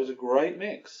great. It was a great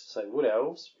mix. So Wood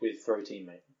Elves with throw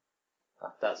teammate.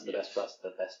 That's the best. That's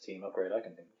the best team upgrade I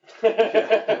can think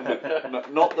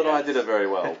of. Not that I did it very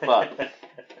well, but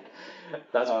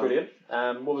that's brilliant.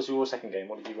 What was your second game?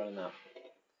 What did you run in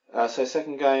that? So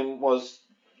second game was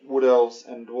Wood Elves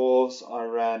and Dwarves. I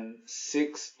ran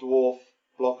 6 Dwarf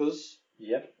blockers.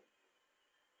 Yep.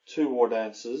 2 War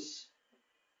Dancers,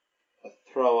 a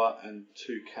thrower, and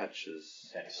 2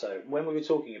 catchers. Okay, so when we were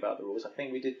talking about the rules, I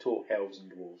think we did talk elves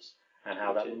and dwarves and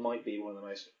how that might be one of the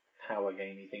most power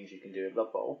gamey things you can do at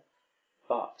Blood Bowl,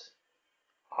 but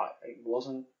it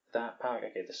wasn't that power.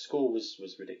 Okay, the score was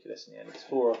ridiculous in the end. It's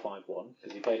 4 or 5-1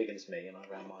 because he played against me, and I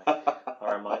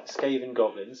ran my Skaven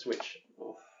Goblins, which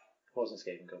wasn't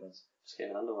Skaven Goblins.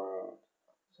 Skaven Underworld.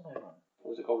 What did I run? What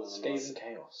was it called? Skaven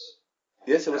Chaos.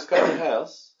 Yes, it was Skaven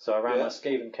Chaos. So I ran my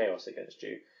Skaven Chaos against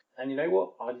you. And you know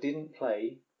what? I didn't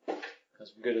play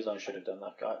as good as I should have done.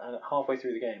 And halfway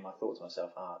through the game, I thought to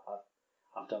myself,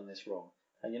 I've done this wrong.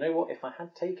 And you know what? If I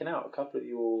had taken out a couple of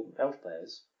your elf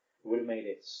players, it would have made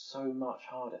it so much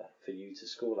harder for you to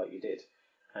score like you did.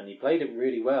 And you played it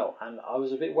really well. And I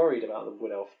was a bit worried about the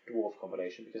Wood Elf Dwarf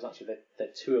combination because actually they're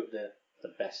two of the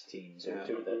best teams. Or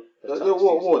two of the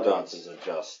War Dancers are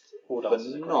just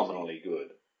phenomenally good.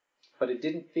 But it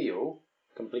didn't feel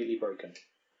completely broken.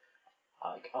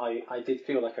 I did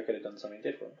feel like I could have done something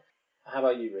different. How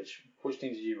about you, Rich? Which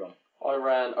teams did you run? I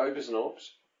ran Ogres and Orcs.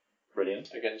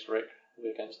 Brilliant. Against Rick,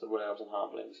 against the Wood Elves and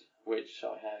Halflings, which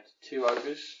I had 2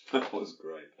 Ogres. That was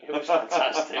great. It was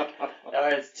fantastic. I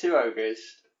had 2 Ogres,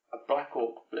 a Black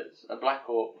Orc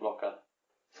blocker,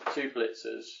 2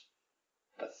 Blitzers,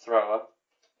 a Thrower,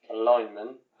 a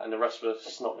Lineman, and the rest were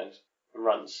Snotlings,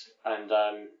 runts. And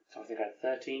so I think I had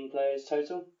 13 players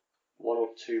total. 1 or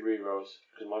 2 rerolls,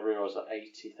 because my rerolls are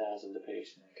 80,000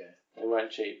 apiece. Okay. They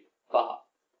weren't cheap, but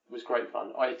it was great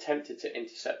fun. I attempted to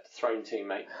intercept a thrown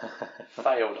teammate.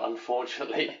 Failed,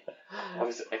 unfortunately. I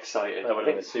was excited. That would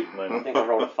have been a super moment. I think I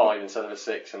rolled a 5 instead of a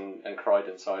 6 and cried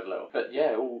inside a little. But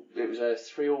yeah, it was a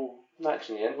 3-3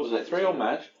 match in the end. Was it a 3-3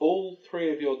 match? All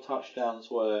 3 of your touchdowns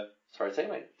were throw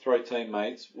teammate. Throw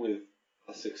teammates with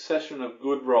a succession of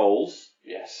good rolls.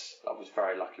 Yes, I was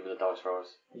very lucky with the dice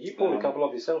rolls. You pulled a couple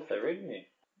off yourself there, didn't you?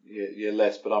 Yeah, you're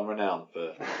less, but I'm renowned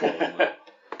for.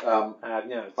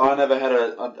 I never had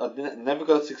I never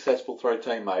got a successful throw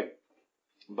teammate,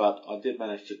 but I did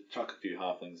manage to chuck a few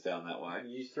halflings down that way.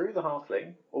 You threw the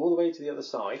halfling all the way to the other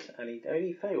side, and he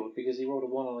only failed because he rolled a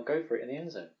 1 on a go for it in the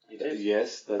end zone. He did.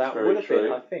 Yes, that's that very would have true.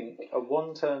 been, I think, a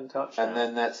 1-turn touchdown. And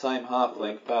then that same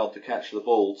halfling failed to catch the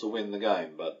ball to win the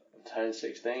game, but turn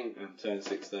 16. In turn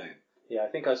 16. Yeah, I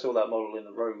think I saw that model in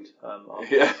the road.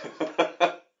 Yeah.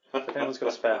 If anyone's got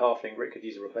a spare halfling, Rick could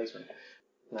use a replacement.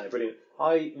 No, brilliant.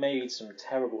 I made some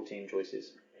terrible team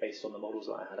choices based on the models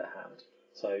that I had at hand.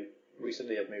 So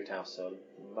recently I've moved house, so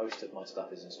most of my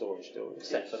stuff is in storage still,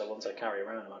 except for the ones I carry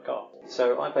around in my car.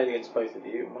 So I played against both of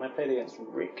you. When I played against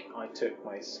Rick, I took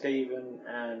my Skaven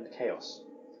and Chaos.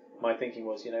 My thinking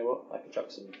was, you know what, I could chuck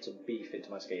some beef into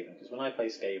my Skaven, because when I play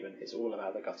Skaven, it's all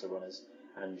about the gutter runners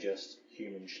and just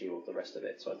human shield the rest of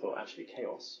it. So I thought, actually,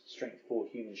 Chaos, strength 4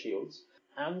 human shields.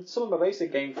 And some of my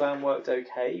basic game plan worked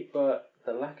okay, but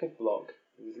the lack of block,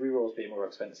 with rerolls being more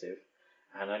expensive,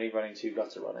 and only running 2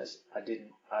 gutter runners, I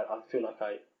feel like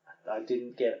I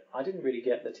didn't really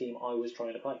get the team I was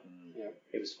trying to play. Yeah.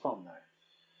 It was fun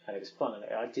though. And it was fun,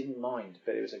 and I didn't mind,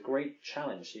 but it was a great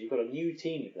challenge. So you've got a new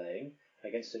team you're playing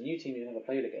against a new team you've never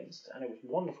played against, and it was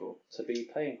wonderful to be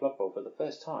playing Blood Bowl for the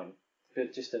first time,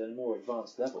 but just at a more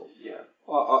advanced level. Yeah.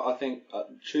 Well, I think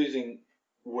choosing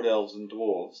Wood Elves and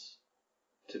Dwarves,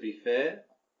 to be fair,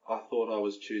 I thought I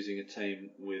was choosing a team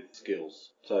with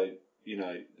skills. So, you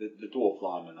know, the Dwarf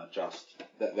Linemen are just,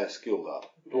 they're skilled up.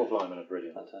 Dwarf Linemen are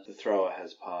brilliant. The Thrower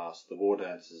has passed, the War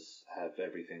Dancers have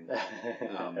everything.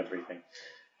 Everything.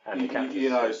 And the captains. You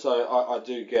know, so I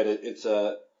do get it. It's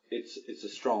a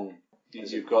strong.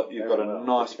 You've got a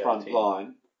nice front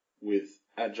line with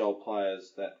agile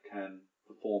players that can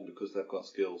perform because they've got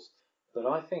skills. But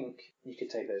I think you could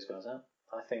take those guys out.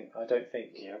 I think that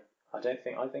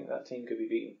team could be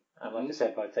beaten. And like I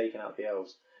said, by taking out the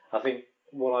elves, I think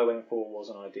what I went for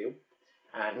wasn't ideal.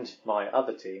 And my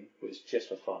other team was just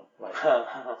for fun, like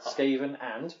Skaven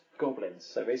and Goblins.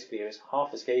 So basically, it was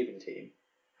half a Skaven team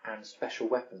and special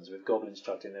weapons with Goblins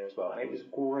chucked in there as well, and it was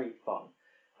great fun.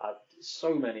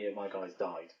 So many of my guys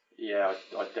died. Yeah,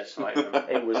 I decimated them.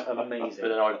 It was amazing. But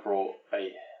then I brought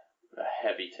a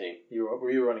heavy team. Were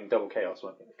you running double Chaos,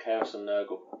 weren't you? Chaos and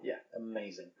Nurgle. Yeah,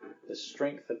 amazing. The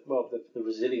strength, the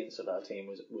resilience of that team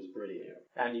was brilliant.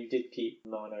 And you did keep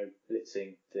Mono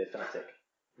blitzing the Fnatic,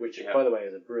 which, by the way,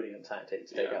 is a brilliant tactic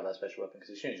to take out that special weapon,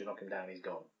 because as soon as you knock him down, he's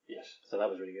gone. Yes. So that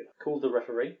was really good. Called the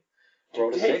referee.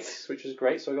 Rolled a 6, which was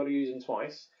great, so I got to use him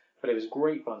twice. But it was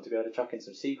great fun to be able to chuck in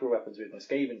some secret weapons with my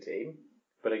Skaven team.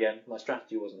 But again, my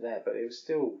strategy wasn't there, but it was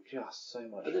still just so much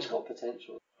fun. But it's got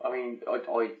potential. I mean,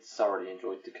 I thoroughly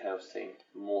enjoyed the Chaos team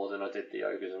more than I did the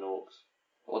Ogres and Orcs.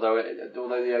 Although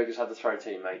the Ogres had the throw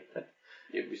teammate,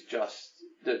 it was just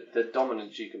the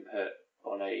dominance you can put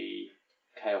on a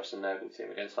Chaos and Nurgle team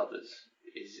against others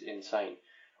is insane.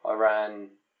 I ran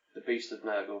the Beast of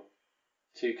Nurgle,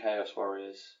 2 Chaos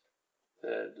Warriors,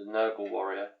 the Nurgle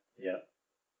Warrior,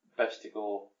 Bestigor,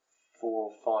 4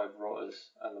 or 5 Rotters,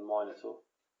 and the Minotaur.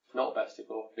 Not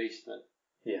Bestigor, Beastman.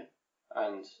 Yeah.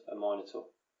 And a Minotaur.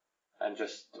 And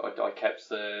just, I kept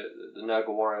the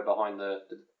Nurgle Warrior behind the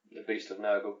Beast of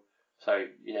Nurgle, so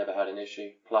you never had an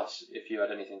issue. Plus, if you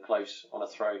had anything close on a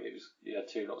throw, you had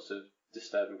 2 lots of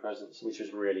disturbing presence. Which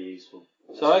was really useful.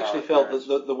 So I actually felt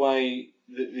that the way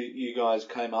that you guys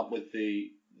came up with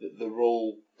the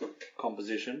rule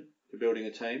composition for building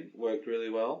a team worked really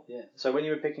well. Yeah. So when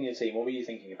you were picking your team, what were you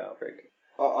thinking about, Rick?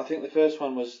 I think the first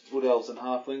one was Wood Elves and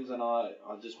Halflings, and I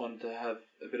just wanted to have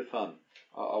a bit of fun.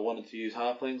 I wanted to use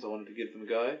Halflings, I wanted to give them a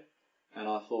go, and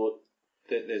I thought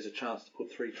that there's a chance to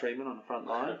put 3 treemen on the front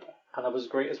line. And that was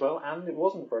great as well, and it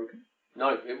wasn't broken.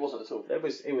 No, it wasn't at all.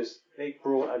 It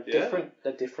brought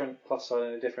a different plus side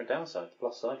and a different downside. The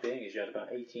plus side being is you had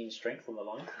about 18 strength on the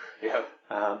line. Yeah.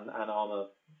 And armour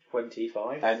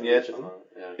 25. And yet,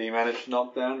 Yeah. he managed to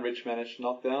knock down, Rich managed to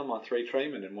knock down my 3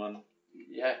 treemen in one.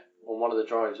 Yeah, on one of the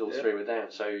drives, all 3 were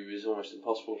down, so it was almost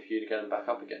impossible for you to get them back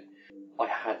up again. I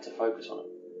had to focus on them.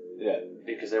 Yeah.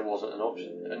 Because there wasn't an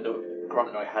option. And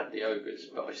granted, I had the ogres,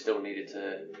 but I still needed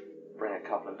to bring a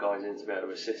couple of guys in to be able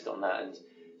to assist on that and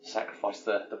sacrifice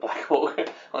the Black Hawk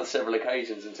on several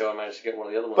occasions until I managed to get one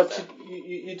of the other ones down. But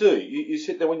you do. You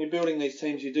sit there when you're building these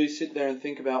teams, you do sit there and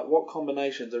think about what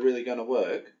combinations are really going to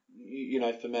work. You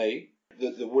know, for me,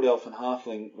 the Wood Elf and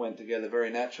Halfling went together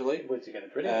very naturally. Went together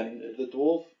brilliantly. And the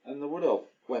Dwarf and the Wood Elf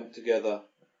went together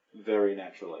very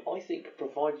naturally. I think,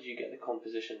 provided you get the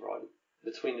composition right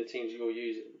between the teams you're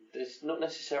using, there's not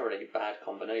necessarily a bad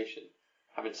combination.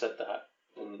 Having said that,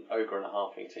 an Ogre and a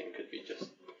Halfling team could be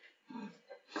just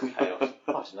chaos.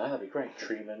 I don't know, that'd be great.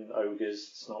 Treemen,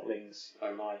 ogres, snotlings.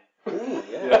 Oh my. Ooh,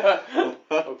 yeah.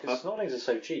 Because snotlings are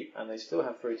so cheap and they still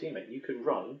have 3 teammates. You could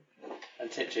run. And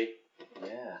Titchy.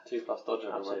 Yeah. 2+ dodge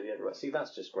everywhere. Absolutely everywhere. See,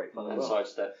 that's just great fun as And well.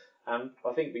 sidestep.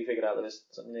 I think we figured out that there's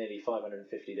nearly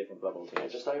 550 different Blood Bowl Yeah,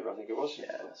 teams. just over, I think it was.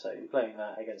 Yeah, so you're playing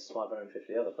that against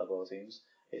 550 other Blood Bowl teams.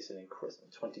 It's an incredible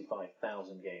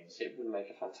 25,000 games. It would make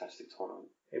a fantastic tournament.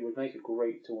 It would make a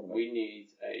great tournament. We need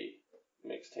a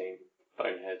mixed team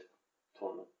Bonehead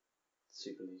tournament.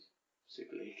 Super League.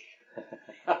 Super League.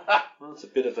 Well, it's a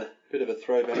bit of a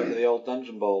throwback to the old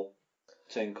Dungeon Bowl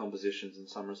team compositions in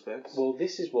some respects. Well,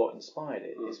 this is what inspired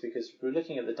it. It's because we're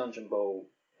looking at the Dungeon Bowl.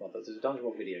 Well, there's a Dungeon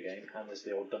Bowl video game, and there's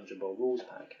the old Dungeon Bowl rules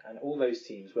pack, and all those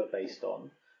teams were based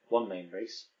on one main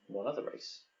race, one other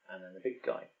race, and then the big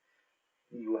guy.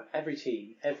 Every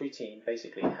team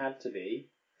basically had to be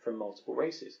from multiple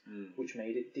races, which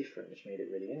made it different, which made it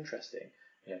really interesting.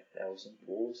 You know, elves and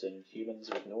dwarves and humans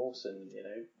with Norse and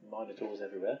minotaurs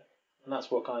everywhere, and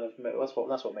that's what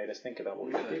made us think about what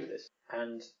we could do with this,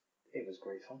 and it was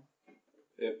great fun.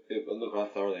 Look,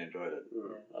 I thoroughly enjoyed it.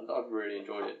 I really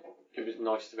enjoyed it. It was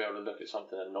nice to be able to look at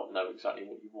something and not know exactly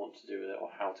what you want to do with it or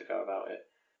how to go about it.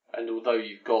 And although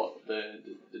you've got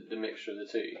the mixture of the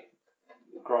two,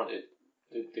 granted,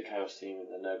 the Chaos team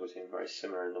and the Nurgle team are very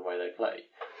similar in the way they play,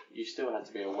 you still had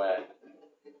to be aware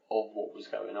of what was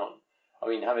going on. I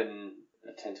mean, having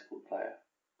a tentacled player,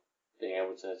 being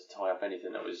able to tie up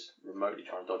anything that was remotely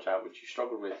trying to dodge out, which you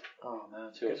struggled with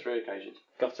 2 or 3 occasions.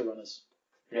 Gutter runners.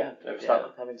 Yeah, they were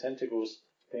stuck. Having tentacles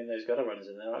being those gutter runners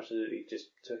in there absolutely just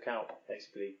took out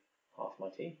basically half my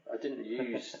team. I didn't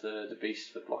use the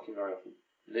beast for blocking very often.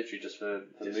 Literally just for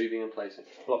moving and placing.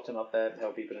 Blocked him up there,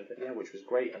 held people in it, which was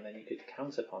great, and then you could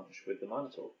counter punch with the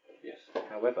Minotaur. Yes.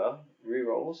 However,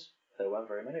 rerolls, there weren't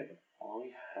very many of them.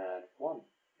 I had 1.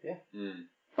 Yeah.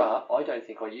 But I don't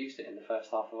think I used it in the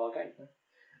first half of our game.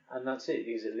 And that's it,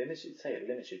 because it limits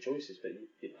your choices, but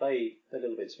you play a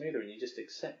little bit smoother and you just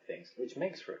accept things, which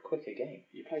makes for a quicker game.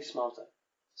 You play smarter.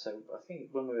 So I think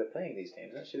when we were playing these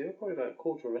games, actually they were probably about a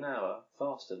quarter of an hour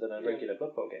faster than a regular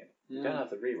Blood Bowl game. You don't have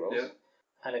the rerolls,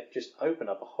 and it just opened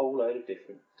up a whole load of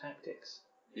different tactics.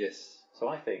 Yes. So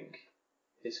I think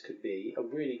this could be a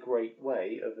really great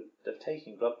way of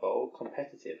taking Blood Bowl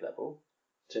competitive level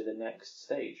to the next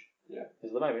stage. Yeah.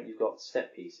 Because at the moment you've got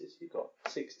set pieces, you've got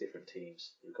 6 different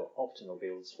teams, you've got optional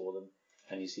builds for them,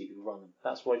 and you see people run them.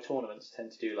 That's why tournaments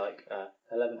tend to do like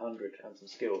 1100 and some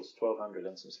skills, 1200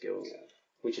 and some skills,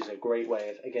 which is a great way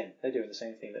of, again, they're doing the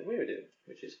same thing that we were doing,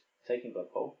 which is taking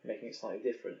Blood Bowl, making it slightly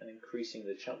different, and increasing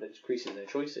their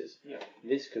choices. Yeah.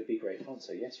 This could be great fun.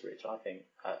 So yes, Rich, I think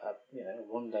a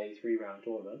 1-day 3-round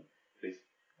tournament with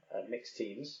mixed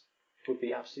teams would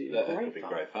be absolutely great. That would be fun.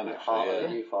 great fun, actually. Heart of the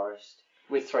New Forest.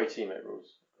 With throw teammate rules.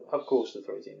 Of course, the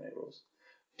throw teammate rules.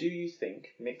 Do you think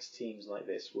mixed teams like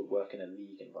this would work in a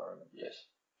league environment? Yes.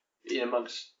 In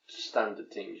amongst standard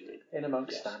teams, you mean? In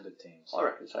amongst standard teams. I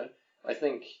reckon so. I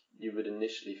think you would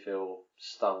initially feel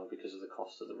stung because of the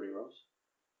cost of the rerolls.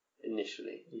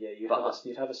 Initially. Yeah,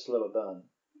 you'd have a slower burn.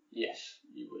 Yes,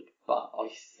 you would. But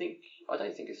I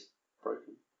don't think it's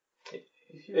broken.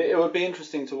 It would be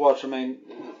interesting to watch. I mean,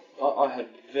 I had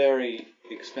very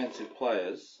expensive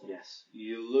players. Yes.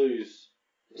 You lose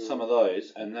some of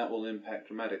those, and that will impact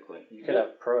dramatically. You could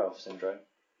have pro elf syndrome.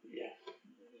 Yeah.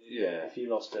 Yeah. If you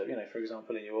lost for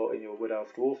example, in your Wood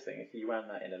Elf Dwarf thing, if you ran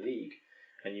that in a league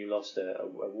and you lost a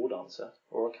War Dancer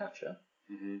or a Catcher,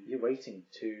 you're waiting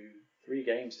 2-3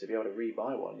 games to be able to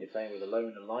rebuy one. You're playing with a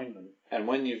lone alignment. And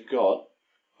when you've got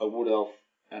a Wood Elf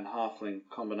and Halfling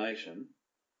combination,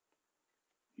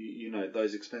 you know,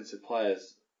 those expensive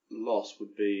players' loss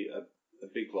would be a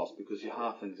big loss because your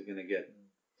Halflings are going to get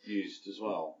used as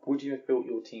well. Would you have built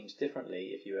your teams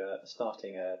differently if you were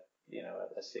starting a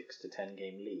 6 to 10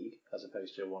 game league as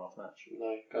opposed to a one-off match?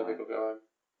 No, go big or go home.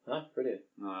 No, brilliant.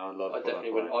 No, I love. I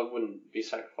definitely wouldn't. I wouldn't be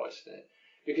sacrificing it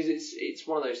because it's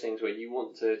one of those things where you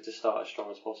want to start as strong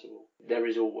as possible. There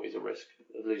is always a risk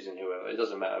of losing whoever. It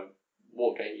doesn't matter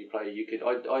what game you play. You could.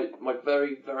 My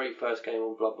very very first game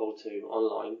on Blood Bowl 2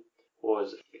 online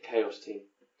was a Chaos team,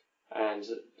 and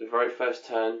the very first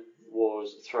turn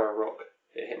was throw a rock.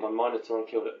 It hit my Minotaur and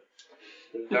killed it.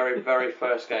 The very, very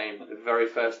first game, the very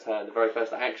first turn, the very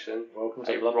first action,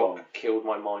 a rock killed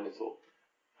my Minotaur.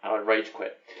 And I rage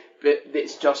quit. But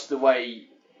it's just the way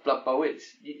Blood Bowl is.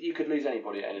 You could lose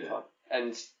anybody at any time.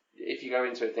 And if you go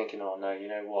into it thinking, oh no, you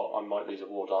know what, I might lose a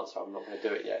War Dancer, I'm not going to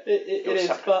do it yet. It is,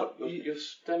 but you're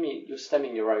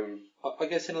stemming your own... I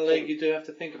guess in a league you do have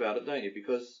to think about it, don't you?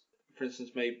 Because, for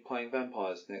instance, me playing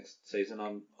Vampires next season,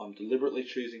 I'm deliberately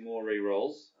choosing more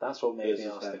rerolls. That's what made me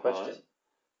ask the question.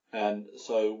 And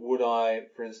so would I,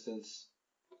 for instance,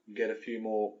 get a few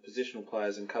more positional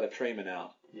players and cut a Treeman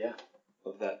out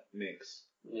of that mix?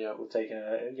 Yeah, or taking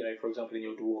for example, in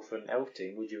your Dwarf and Elf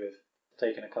team, would you have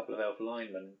taken a couple of Elf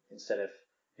linemen instead of,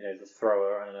 the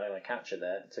thrower and a catcher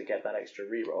there to get that extra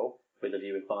reroll with a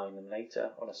view of buying them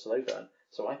later on a slow burn?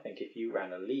 So I think if you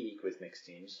ran a league with mixed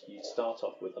teams, you'd start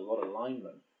off with a lot of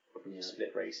linemen from your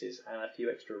split races and a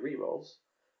few extra rerolls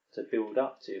to build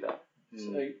up to that.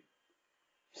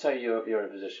 So you're in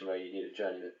a position where you need a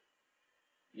journeyman.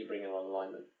 You bring in an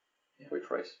alignment.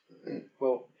 Which race?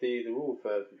 Well, the rule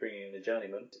for bringing in a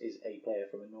journeyman is a player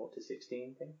from a 0 to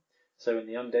 16 thing. So in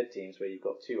the undead teams where you've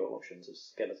got 2 options of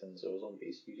skeletons or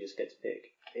zombies, you just get to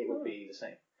pick. It would be the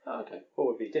same. Oh, okay. What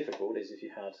would be difficult is if you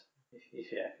had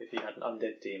an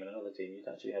undead team and another team,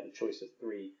 you'd actually have a choice of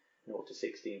 3 0 to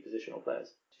 16 positional players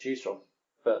to choose from.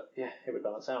 But yeah, it would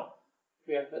balance out.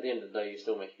 Yeah, at the end of the day, you're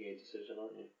still making a decision,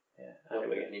 aren't you? Yeah, not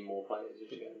going to get any more players,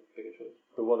 you're just getting a bigger choice.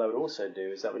 But what that would also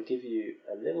do is that would give you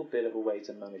a little bit of a way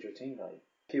to manage your team value.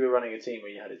 If you were running a team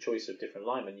where you had a choice of different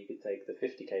linemen, you could take the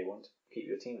 50k one to keep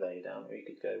your team value down, or you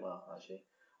could go, well, actually,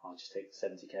 I'll just take the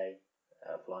 70k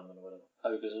lineman or whatever.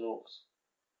 Ogres and Orcs.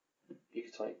 You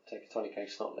could take a 20k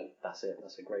Snotling. That's it,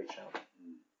 that's a great shout.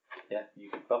 Yeah,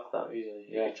 you could buff that easily.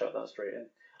 You could chuck that straight in.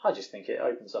 I just think it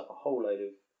opens up a whole load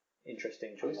of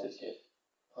interesting choices.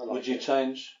 Would you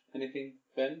change anything,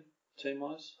 Ben,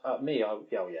 team-wise? Me,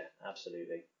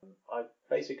 absolutely. I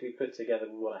basically put together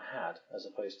what I had as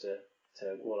opposed to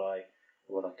what I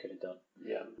could have done.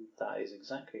 Yeah, that is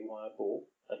exactly why I bought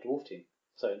a dwarf team.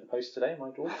 So in the post today, my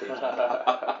dwarf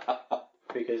team.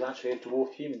 Because actually a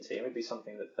dwarf human team would be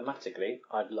something that thematically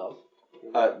I'd love.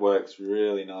 That works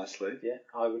really nicely. Yeah,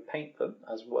 I would paint them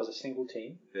as a single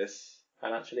team. Yes.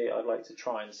 And actually I'd like to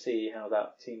try and see how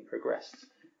that team progressed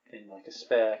in like a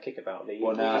spare kickabout league.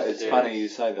 Well, now it's funny you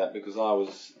say that because I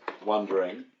was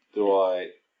wondering, do I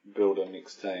build a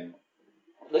mixed team?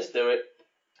 Let's do it.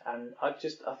 And I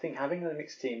think having a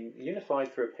mixed team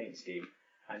unified through a paint scheme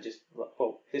and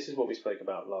this is what we spoke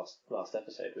about last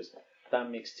episode was that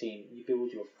mixed team. You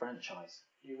build your franchise.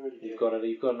 You really do.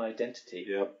 You've got an identity.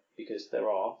 Yep. Because there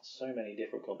are so many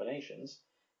different combinations.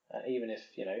 And even if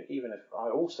I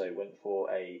also went for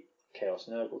a Chaos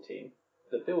Nurgle team,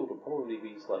 the build would probably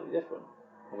be slightly different,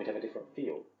 and we'd have a different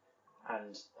feel.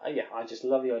 And I just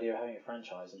love the idea of having a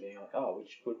franchise and being like,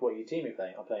 what are you team you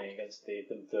playing? I'm playing against the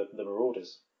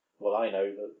Marauders. Well, I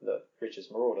know that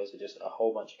Richard's Marauders are just a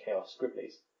whole bunch of Chaos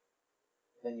Scribblies.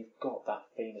 Then you've got that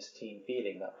famous team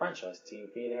feeling, that franchise team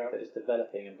feeling that is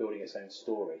developing and building its own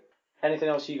story. Anything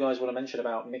else you guys want to mention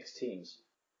about mixed teams?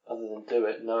 Other than do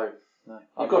it, no. No.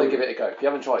 You've got to give it a go. If you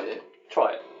haven't tried it,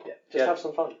 try it. Yeah. Just have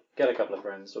some fun. Get a couple of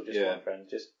friends or just one friend.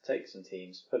 Just take some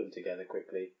teams, put them together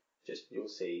quickly. You'll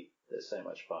see there's so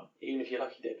much fun. Even if you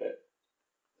lucky dip it.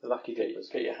 The lucky dippers.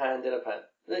 Get your hand in a pan.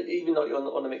 Even though you're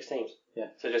on the mixed teams. Yeah.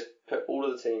 So just put all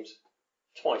of the teams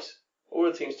twice. All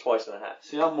the teams twice in a hat.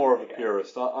 See, I'm more of a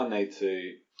purist. I need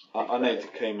to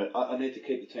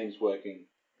keep the teams working.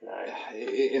 No.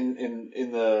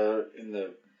 In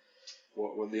the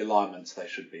what the alignments they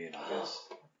should be in, I guess.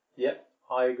 Yep,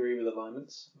 I agree with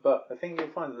alignments. But I think you'll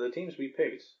find that the teams we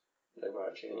picked they were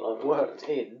actually in alignment. Worked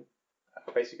in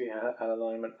basically an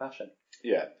alignment fashion.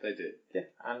 Yeah, they did. Yeah,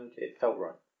 and it felt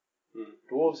right.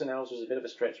 Dwarves and elves was a bit of a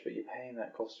stretch, but you're paying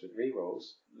that cost with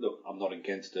rerolls. Look, I'm not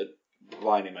against it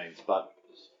by any means, but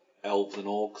elves and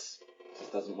orcs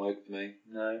just doesn't work for me.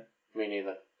 No. Me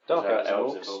neither. Dark There are elves and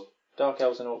elves orcs. involved. Dark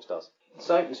elves and orcs does.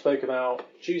 So we spoke about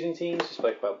choosing teams, we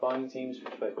spoke about buying teams,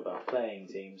 we spoke about playing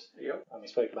teams, Yep. and we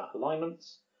spoke about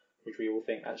alignments, which we all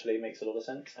think actually makes a lot of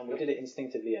sense, and we did it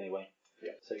instinctively anyway.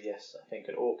 Yeah. So yes, I think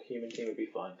an orc-human team would be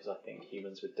fine, because I think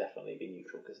humans would definitely be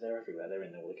neutral, because they're everywhere, they're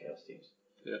in all the chaos teams.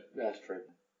 Yeah. That's true.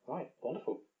 Right,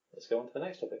 wonderful. Let's go on to the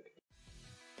next topic.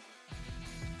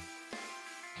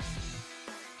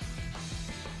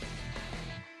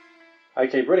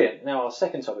 Okay, brilliant. Now our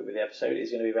second topic with the episode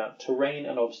is going to be about terrain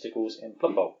and obstacles in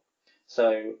Blood Bowl.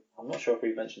 So I'm not sure if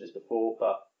we've mentioned this before,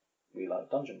 but we like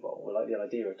Dungeon Bowl. We like the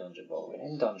idea of Dungeon Bowl.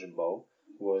 In Dungeon Bowl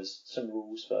was some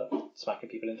rules for smacking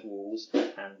people into walls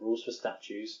and rules for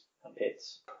statues and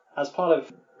pits. As part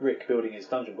of Rick building his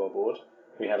Dungeon Bowl board,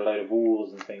 we had a load of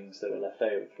walls and things that were left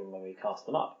over from when we cast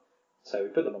them up. So we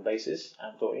put them on bases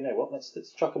and thought, you know what, let's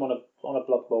chuck them on a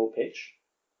Blood Bowl pitch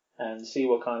and see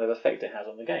what kind of effect it has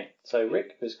on the game. So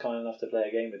Rick was kind enough to play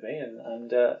a game with me,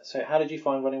 and so how did you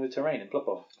find running with terrain in Blood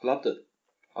Bowl? Loved it.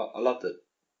 I loved it.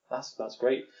 That's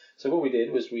great. So what we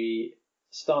did was we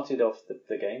started off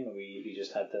the game and we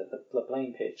just had the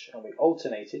plain pitch, and we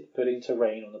alternated putting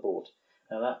terrain on the board.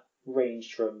 Now that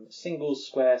ranged from single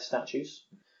square statues.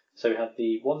 So we had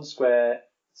the 1 square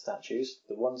statues,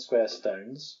 the 1 square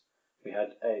stones. We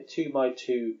had a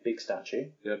 2x2 big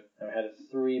statue. Yep. And we had a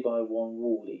 3x1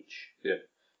 wall each. Yep.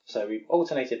 So we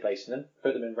alternated placing them,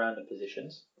 put them in random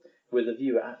positions. With a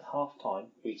view at half time,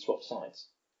 we'd swap sides.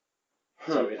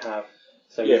 So we'd have.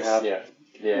 So Yes, we'd have.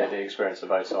 yeah, the experience of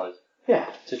both sides. Yeah,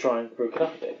 to try and brook it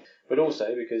up a bit. But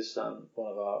also because one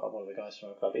of the guys from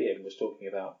our club, Ian, was talking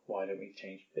about why don't we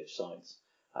change pitch sides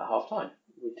at half time?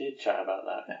 We did chat about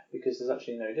that. Yeah, because there's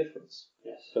actually no difference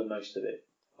Yes. for most of it.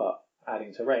 But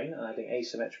adding terrain and adding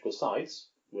asymmetrical sides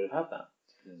would have had that.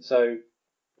 So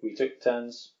we took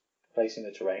turns placing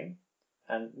the terrain.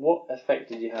 And what effect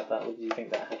did you have that? What do you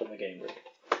think that had on the game, Rick?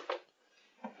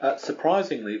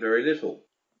 Surprisingly, very little.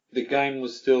 The game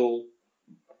was still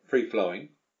free flowing.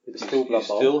 It's still You Blood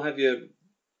Bowl. still have your,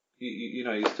 you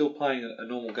know, you're still playing a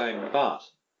normal game, but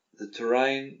the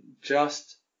terrain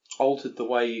just altered the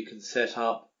way you can set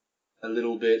up a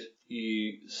little bit.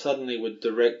 You suddenly were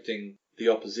directing the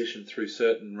opposition through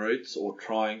certain routes, or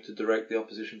trying to direct the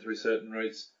opposition through certain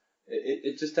routes.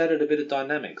 It just added a bit of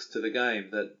dynamics to the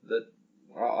game that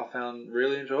I found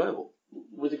really enjoyable.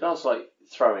 With regards to like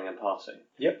throwing and passing,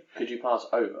 Yep. could you pass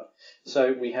over?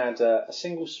 So we had a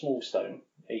single small stone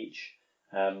each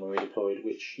when we deployed,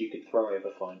 which you could throw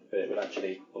over fine, but it would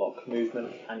actually block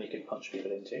movement and you could punch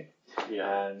people into.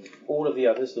 Yeah. And all of the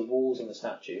others, the walls and the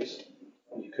statues,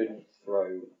 you couldn't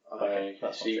throw. Okay,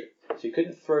 That's so not you- true. So you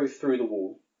couldn't throw through the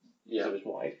wall because Yeah. it was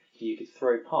wide. You could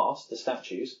throw past the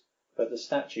statues, but the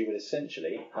statue would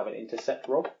essentially have an intercept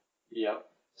roll. Yeah.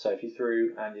 So if you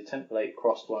threw and your template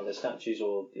crossed one of the statues,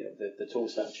 or the tall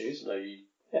statues, So you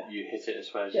Yeah. you hit it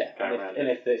as well as yeah, going and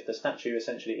around. if the statue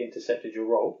essentially intercepted your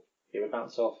roll, it would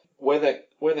bounce off. Where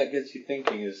that gets you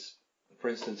thinking is, for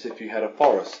instance, if you had a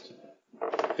forest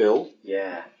filled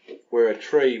Yeah. where a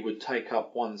tree would take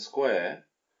up 1 square,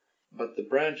 but the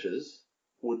branches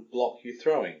would block you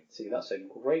throwing. See, that's a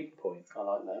great point. I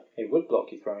like that. It would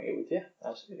block you throwing it with, yeah,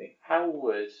 absolutely. How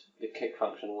would the kick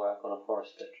function work on a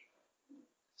forest pitch?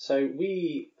 So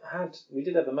we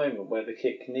did have a moment where the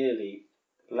kick nearly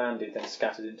landed, then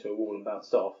scattered into a wall and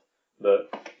bounced off.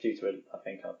 But due to it, I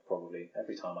think I've probably,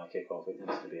 every time I kick off, it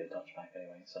needs to be a touchback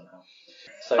anyway, somehow.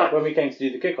 So when we came to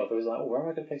do the kickoff, it was like, oh, where am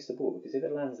I going to place the ball? Because if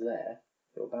it lands there,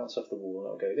 it'll bounce off the wall and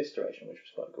it'll go this direction, which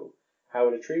was quite cool. How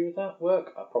would a tree with that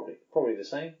work? Probably the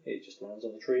same. It just lands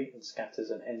on the tree and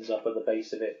scatters and ends up at the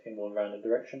base of it in one random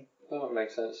direction. That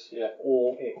makes sense. Yeah.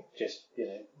 Or it just,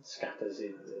 scatters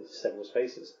in several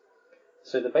spaces.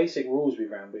 So the basic rules we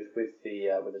ran with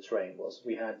the terrain was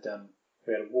we had a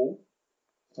wall.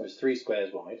 It was 3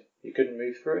 squares wide. You couldn't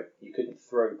move through it. You couldn't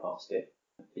throw past it.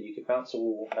 But you could bounce a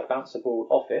ball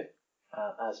off it,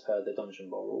 as per the Dungeon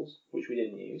Bowl rules, which we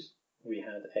didn't use. We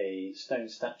had a stone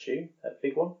statue, a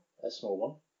big one, a small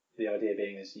one. The idea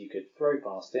being is you could throw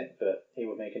past it, but it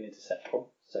would make an intercept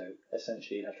roll. So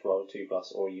essentially you'd have to roll a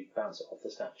 2+, or you'd bounce it off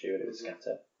the statue and it would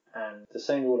scatter. And the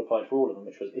same rule applied for all of them,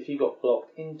 which was if you got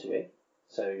blocked into it,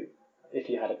 so if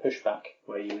you had a pushback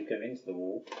where you would go into the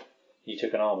wall, you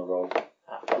took an armour roll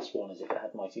at +1 as if it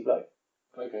had Mighty Blow.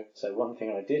 Okay. So one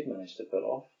thing I did manage to pull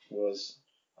off was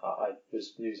I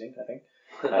was losing, I think,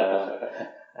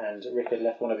 and Rick had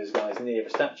left one of his guys near a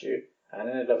statue and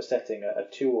ended up setting a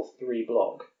 2 or 3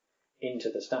 block into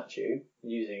the statue,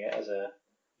 using it as a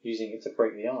using it to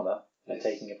break the armour and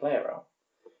taking a player out,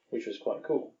 which was quite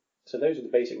cool. So those are the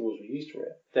basic rules we used for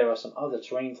it. There are some other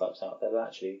terrain types out there that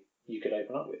actually you could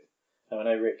open up with. Now I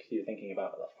know, Rick, you're thinking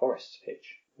about the forest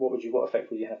pitch. What effect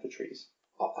would you have for trees?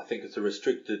 I think it's a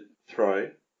restricted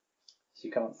throw. So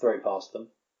you can't throw past them.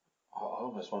 I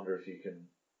almost wonder if you can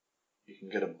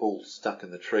get a bull stuck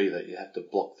in the tree that you have to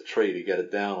block the tree to get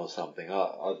it down or something.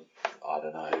 I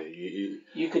don't know.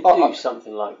 You could do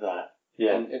something like that.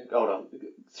 Yeah. And hold on,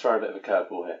 throw a bit of a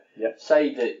curveball here. Yep.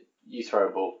 Say that you throw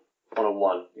a ball on a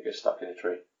 1, you get stuck in a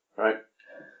tree, right?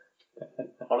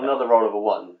 On another roll of a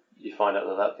 1, you find out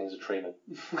that thing's a treeman.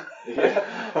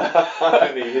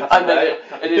 And then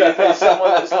if there's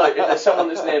someone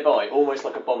that's nearby, almost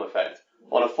like a bomb effect,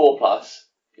 on a 4+,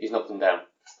 he's knocked them down,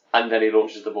 and then he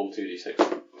launches the ball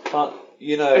 2d6. But,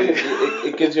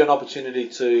 it gives you an opportunity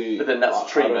to. But then that's a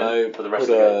treatment for the rest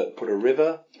of the game. Put a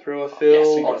river through a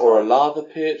field or a lava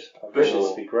pit. Bushes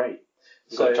would be great.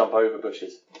 You've got to jump over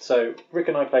bushes. So Rick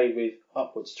and I played with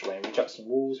upwards terrain. We chucked some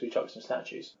walls, we chucked some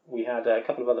statues. We had a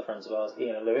couple of other friends of ours,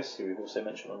 Ian and Lewis, who we've also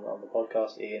mentioned on the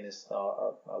podcast. Ian is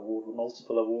our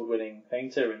multiple award-winning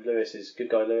painter, and Lewis is Good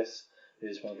Guy Lewis, who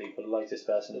is one of the politest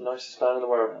person. The nicest man in the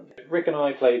world. Rick and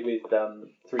I played with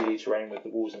 3D terrain with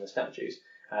the walls and the statues.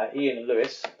 Ian and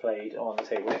Lewis played on the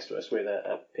table next to us with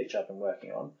a pitch I've been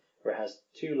working on, where it has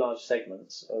 2 large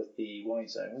segments of the wide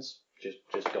zones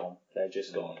just gone. They're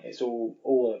just gone. It's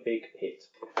all a big hit.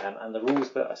 And the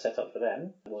rules that I set up for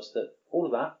them was that all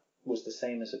of that was the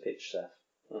same as a pitch surf.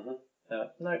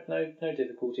 Mm-hmm. No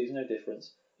difficulties, no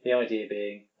difference. The idea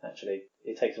being, actually,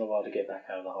 it takes them a while to get back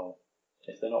out of the hole.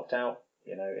 If they're knocked out,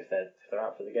 if they're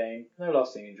out for the game, no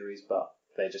lasting injuries, but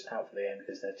they're just out for the game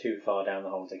because they're too far down the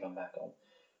hole to come back on.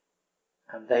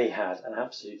 And they had an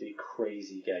absolutely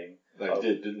crazy game. They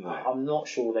did, didn't they? I'm not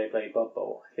sure they played Blood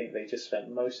Bowl. I think they just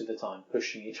spent most of the time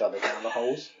pushing each other down the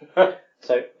holes.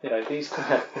 So these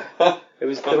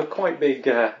there were quite big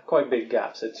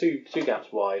gaps. So two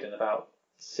gaps wide and about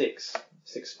six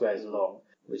squares long,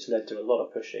 which led to a lot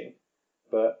of pushing.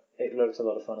 But it looked a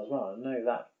lot of fun as well. I know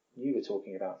that you were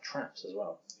talking about traps as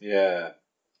well. Yeah.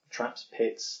 Traps,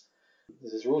 pits.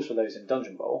 There's rules for those in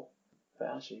Dungeon Bowl.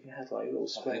 But actually, if you had like little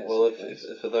squares. I think, well,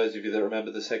 if for those of you that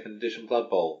remember the 2nd edition Blood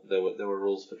Bowl, there were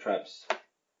rules for traps.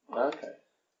 Okay.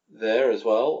 There as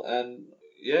well, and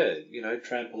yeah,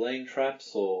 trampoline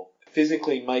traps or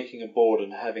physically making a board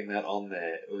and having that on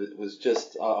there was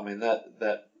just. I mean that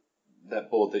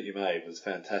board that you made was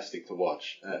fantastic to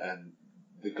watch, and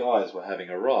the guys were having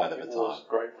a ride of a time. It was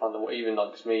great fun. Even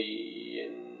like me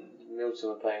and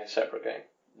Maelstrom were playing a separate game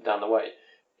down the way.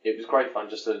 It was great fun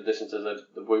just to listen to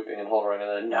the whooping and hollering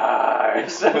and then no,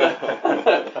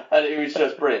 and it was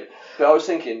just brilliant. But I was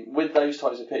thinking, with those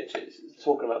types of pitches,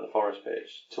 talking about the forest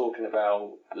pitch, talking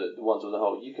about the ones with the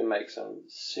hole, you can make some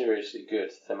seriously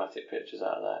good thematic pitches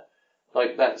out of that.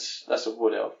 Like that's a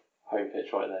wood elf home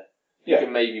pitch right there. You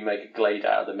can maybe make a glade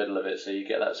out of the middle of it so you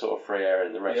get that sort of free air,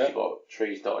 and the rest you've got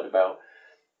trees dotted about.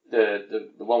 The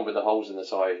one with the holes in the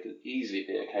side could easily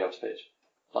be a chaos pitch.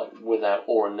 Like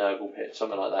or a Nurgle pit,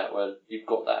 something like that, where you've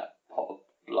got that pot of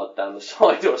blood down the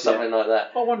side or something like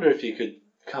that. I wonder if you could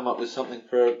come up with something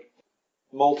for a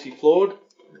multi-floored,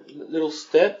 little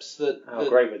steps that. How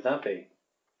great would that be?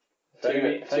 Two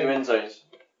end zones.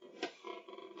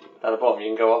 At the bottom, you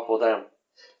can go up or down.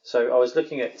 So I was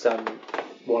looking at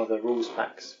one of the rules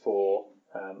packs for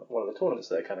one of the tournaments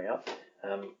that are coming up.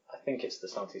 I think it's the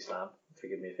Santi Slam.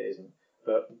 Forgive me if it isn't,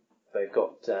 but. They've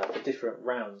got the different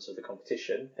rounds of the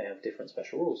competition, they have different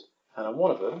special rules. And on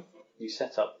one of them, you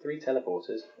set up 3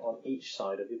 teleporters on each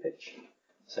side of your pitch.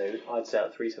 So I'd set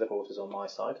up 3 teleporters on my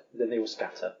side, then they will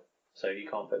scatter, so you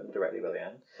can't put them directly where they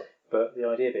end. But the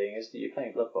idea being is that you're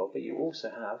playing Blood Bowl, but you also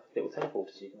have little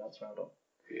teleporters you can bounce around on.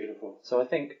 Beautiful. So I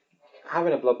think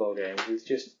having a Blood Bowl game with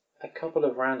just a couple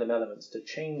of random elements to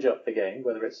change up the game,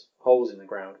 whether it's holes in the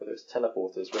ground, whether it's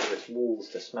teleporters, whether it's walls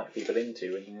to smack people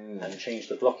into and change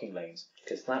the blocking lanes,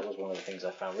 because that was one of the things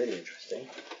I found really interesting,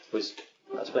 was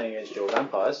I was playing against your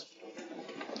vampires,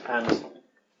 and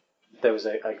there was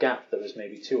a gap that was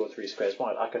maybe 2 or 3 squares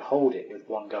wide. I could hold it with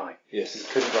one guy. Yes. You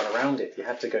couldn't run around it. You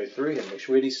had to go through him, which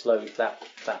really slowed that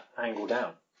angle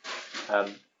down.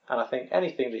 And I think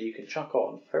anything that you can chuck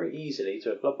on very easily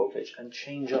to a Blood Bowl pitch and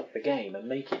change up the game and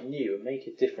make it new and make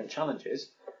it different challenges,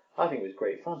 I think it was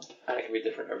great fun. And it can be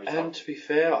different every time. And to be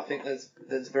fair, I think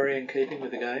that's very in keeping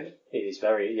with the game. It is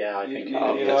very, I think.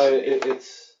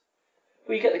 It's.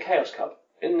 Well, you get the Chaos Cup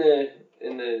in the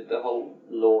whole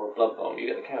lore of Blood Bowl. You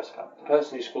get the Chaos Cup. The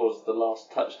person who scores the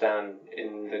last touchdown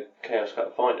in the Chaos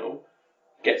Cup final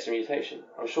gets a mutation.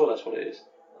 I'm sure that's what it is.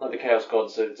 Like the Chaos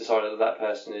Gods have decided that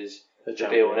person is the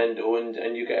be all and end all,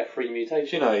 and you get a free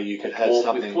mutation. You know, you could have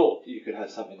something. You could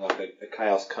have something like a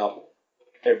Chaos Cup.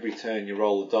 Every turn you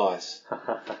roll the dice,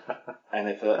 and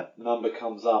if a number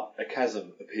comes up, a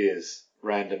chasm appears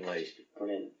randomly.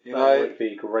 Brilliant. That would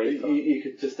be great. You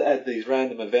could just add these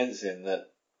random events in that.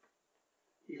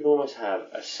 You could almost have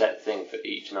a set thing for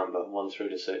each number, 1 through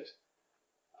to 6,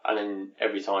 and then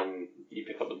every time you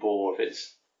pick up the ball, if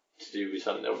it's to do with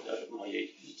something that you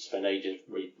spend ages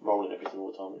rolling everything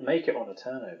all the time. Make it on a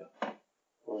turnover.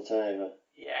 On a turnover.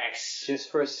 Yes.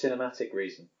 Just for a cinematic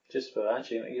reason. Just for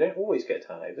actually, you don't always get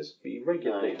turnovers, but you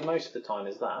regularly, most of the time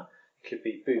is that. It could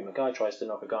be, boom, a guy tries to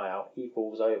knock a guy out, he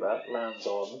falls over, lands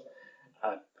on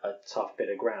a tough bit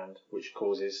of ground, which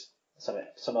causes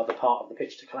some other part of the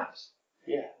pitch to collapse.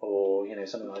 Yeah. Or,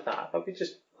 something like that. That would be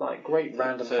just like great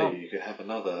random fun. You could have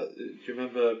another. Do you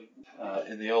remember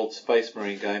in the old Space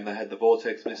Marine game they had the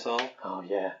Vortex missile? Oh,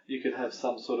 yeah. You could have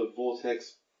some sort of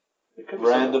vortex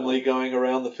randomly going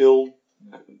around the field.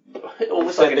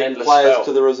 Almost like an endless players spell.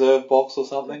 to the reserve box or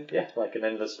something. Yeah, like an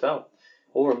endless spell.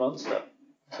 Or a monster.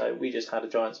 So we just had a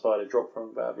giant spider drop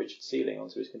from Richard's ceiling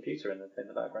onto his computer in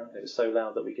the background. It was so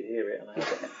loud that we could hear it,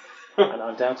 and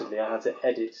undoubtedly I had to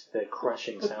edit the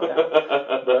crashing sound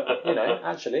out. But,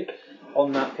 actually,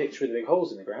 on that pitch with the big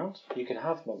holes in the ground, you could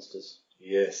have monsters.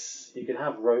 Yes. You could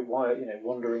have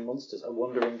wandering monsters, a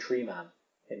wandering tree man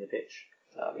in the pitch.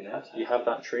 You have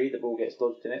that tree, the ball gets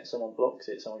lodged in it, someone blocks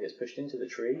it, someone gets pushed into the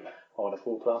tree, or on a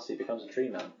full class he becomes a tree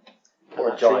man.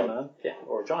 Or a giant. Man,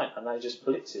 or a giant, and that just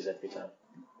blitzes every time.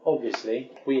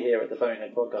 Obviously, we here at the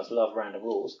Bonehead Podcast love random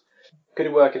rules. Could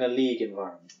it work in a league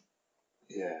environment?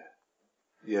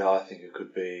 Yeah, I think it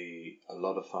could be a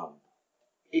lot of fun.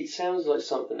 It sounds like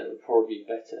something that would probably be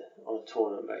better on a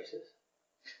tournament basis.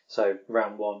 So,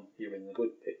 round 1, you're in the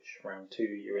wood pitch. Round 2,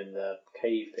 you're in the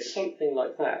cave pitch. Something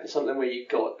like that. Something where you've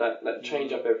got that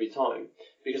change up every time.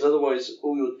 Because otherwise,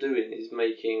 all you're doing is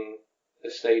making a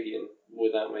stadium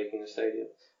without making a stadium.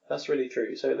 That's really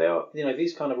true. So they are,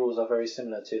 these kind of rules are very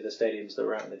similar to the stadiums that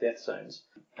are out in the death zones.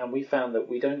 And we found that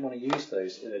we don't want to use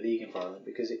those in a league environment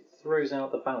because it throws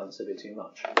out the balance a bit too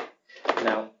much.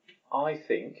 Now, I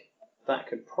think that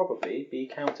could probably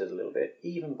be countered a little bit,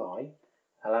 even by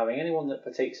allowing anyone that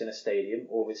partakes in a stadium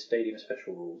or with stadium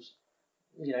special rules,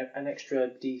 an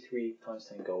extra D3 times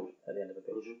 10 gold at the end of a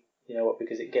pitch. Mm-hmm. You know what?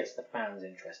 Because it gets the fans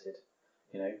interested.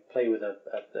 Play with a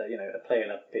play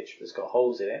in a pitch that's got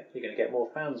holes in it. You're going to get more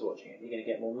fans watching it. You're going to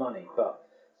get more money.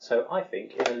 So I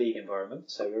think in a league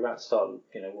environment, so we're about to start, World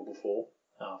War 4,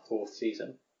 our 4th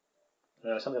season.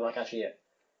 Something like if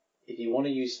you want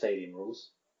to use stadium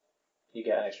rules, you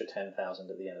get an extra 10,000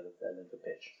 at the end of the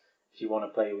pitch. If you want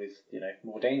to play with,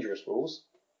 more dangerous rules,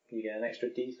 you get an extra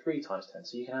D3 times 10.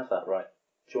 So you can have that right.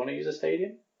 Do you want to use a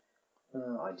stadium?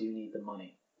 I do need the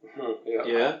money.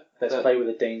 Yeah. Let's play with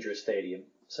a dangerous stadium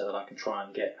so that I can try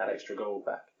and get that extra gold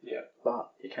back. Yeah. But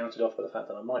you're counted off by the fact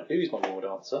that I might lose my Lord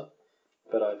Answer,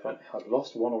 but I've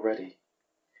lost one already.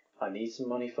 I need some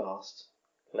money fast.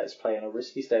 Let's play in a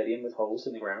risky stadium with holes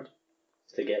in the ground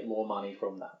to get more money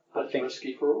from that. That's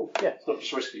risky for all. Yeah. It's not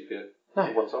just risky for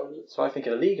No. one side, is it? So I think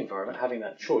in a league environment, having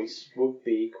that choice would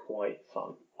be quite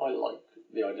fun. I like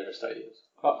the idea of stadiums.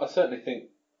 I certainly think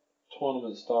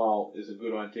tournament style is a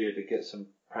good idea to get some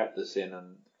practice in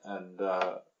and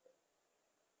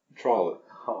trial it.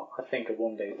 I think a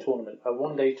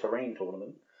one-day terrain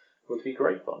tournament would be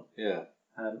great fun. Yeah.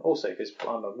 Also, because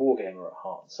I'm a wargamer at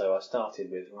heart, so I started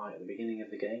with, at the beginning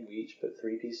of the game, we each put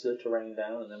 3 pieces of terrain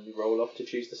down, and then we roll off to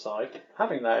choose the side.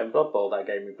 Having that in Blood Bowl, that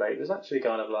game we played, was actually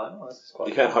kind of like, this is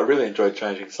quite fun. I really enjoyed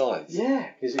changing sides. Yeah,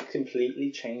 because it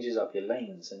completely changes up your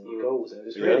lanes and your goals, and it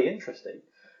was really interesting.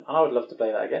 And I would love to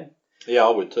play that again. Yeah, I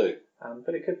would too.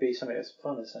 But it could be something that's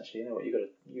fun. It's actually,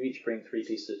 you each bring 3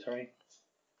 pieces of terrain.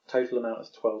 Total amount is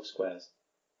 12 squares.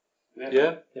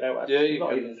 Yeah. Not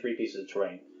even 3 pieces of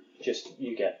terrain. Just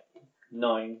you get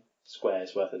 9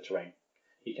 squares worth of terrain.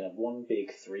 You can have one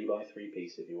big 3x3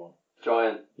 piece if you want.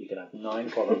 Giant. You can have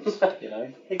 9 columns.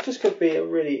 It just could be a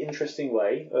really interesting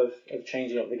way of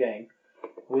changing up the game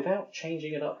without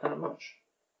changing it up that much.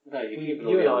 No, you're keeping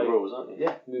all the other rules, aren't you?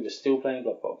 Yeah, we were still playing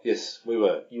Blood Bowl. Yes, we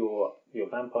were. Your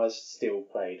vampires still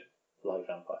played like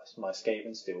vampires. My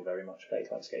Skaven still very much played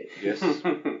like Skaven. Yes.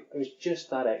 It was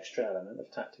just that extra element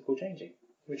of tactical changing,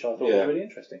 which I thought was really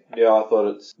interesting. Yeah, I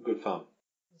thought it's good fun.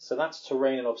 So that's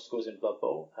terrain and obstacles in Blood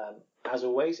Bowl. As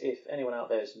always, if anyone out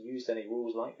there has used any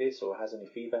rules like this or has any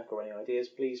feedback or any ideas,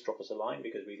 please drop us a line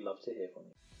because we'd love to hear from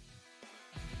you.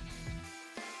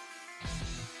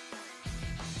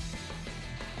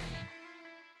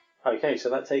 Okay, so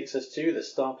that takes us to the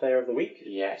star player of the week.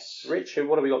 Yes. Rich,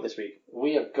 what have we got this week?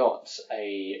 We have got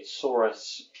a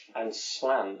Saurus and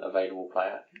Slan available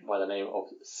player by the name of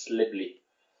Slibly.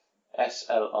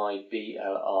 Slibli.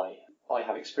 I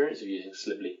have experience of using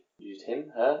Slibly. Used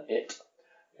him, her, it,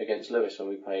 against Lewis when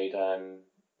we played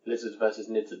Lizards versus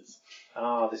Nizzards.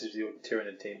 Ah, this is your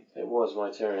Tyranid team. It was my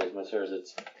Tyranids,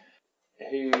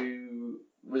 who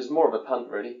was more of a punt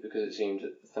really because it seemed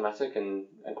thematic and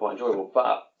quite enjoyable,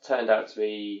 but turned out to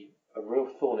be a real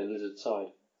thorn in Lizard's side.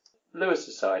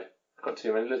 Lewis's side. I've got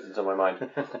too many lizards on my mind.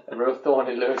 A real thorn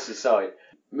in Lewis's side.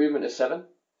 Movement of 7,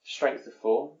 strength of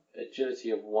 4,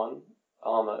 agility of 1,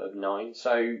 armour of 9.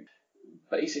 So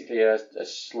basically a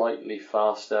slightly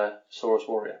faster Saurus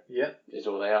warrior. Yeah. Is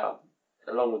all they are.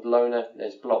 Along with Loner,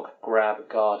 there's block, grab,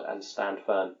 guard, and stand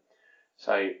firm.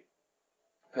 So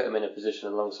put him in a position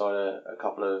alongside a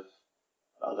couple of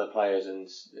other players, and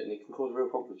he can cause real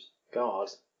problems. Guard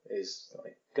is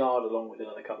like guard along with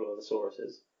another couple of other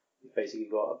Sauruses. You've basically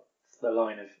got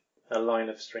a line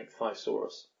of strength 5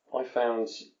 Saurus. I found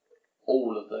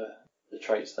all of the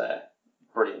traits there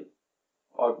brilliant.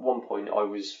 At one point, I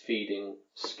was feeding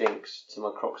skinks to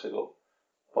my Croxigor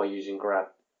by using grab.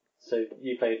 So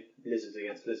you played lizards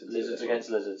against lizards. Lizards against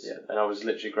lizards. Yeah. And I was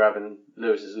literally grabbing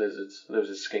Lewis's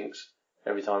skinks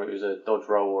every time it was a dodge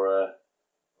roll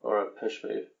or a push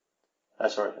move. A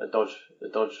dodge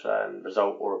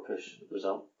result or a push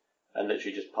result, and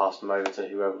literally just passed them over to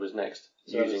whoever was next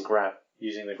using grab.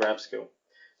 Using the grab skill.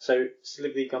 So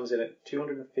Slibly comes in at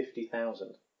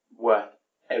 250,000. Worth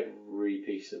every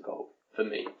piece of gold for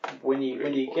me. When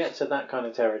you get to that kind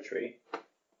of territory,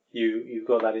 you've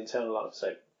got that internal up.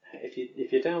 So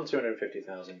if you're down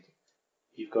 250,000,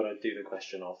 you've got to do the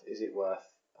question of, is it worth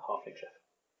Halfling Chef?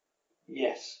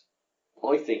 Yes,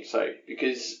 I think so,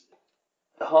 because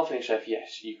the Halfling Chef,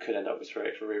 yes, you could end up with 3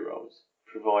 extra rerolls,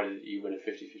 provided you win a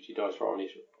 50-50 dice roll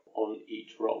on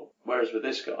each roll. Whereas with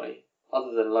this guy,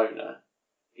 other than Loner,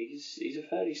 he's a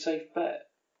fairly safe bet.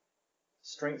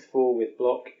 Strength 4 with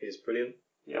block is brilliant.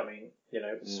 Yeah. I mean,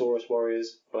 Saurus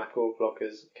warriors, Black Orc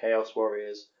blockers, Chaos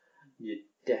warriors, you're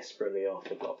desperately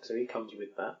after block, so he comes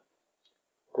with that.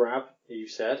 Grab, you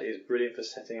said, is brilliant for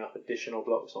setting up additional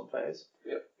blocks on players.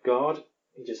 Yep. Guard,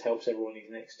 he just helps everyone he's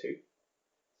next to.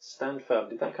 Stand firm,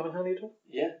 did that come in handy at all?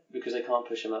 Yeah, because they can't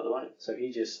push him out of the way. So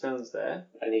he just stands there.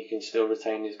 And he can still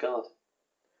retain his guard.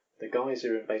 The guys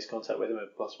who are in base contact with him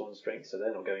have +1 strength, so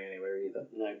they're not going anywhere either.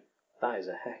 No. That is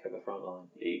a heck of a front line.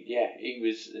 He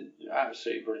was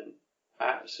absolutely brilliant.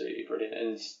 Absolutely brilliant.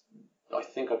 And I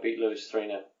think I beat Lewis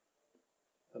 3-0.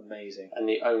 Amazing. And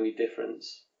the only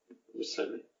difference was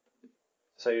Slibly.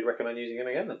 So you'd recommend using him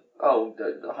again then? Oh,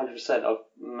 100%. I've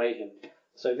made him.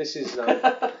 So this is...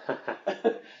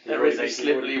 There is a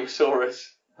Slibly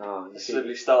Saurus. Ah, a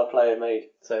Slibly star player made.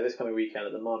 So this coming weekend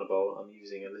at the Mana Bowl, I'm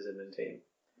using a Lizardman team.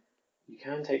 You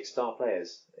can take star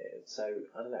players. So,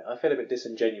 I don't know. I feel a bit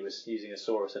disingenuous using a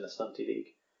Saurus in a stunty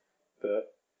league.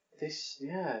 But this,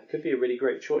 it could be a really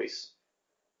great choice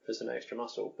for some extra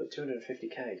muscle. But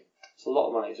 250k. It's a lot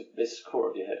of money. This is core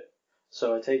of your hit.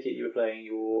 So I take it you were playing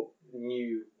your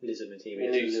new Lizardman team.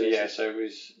 So it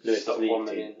was stock 1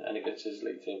 million and against his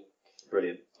league team.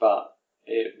 Brilliant. But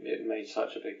it made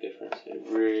such a big difference. It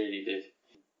really did.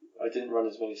 I didn't run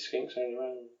as many skinks. I only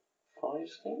ran 5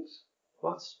 skinks.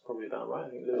 Well, that's probably about right. I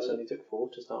think Lewis only took 4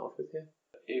 to start off with, yeah.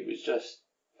 It was just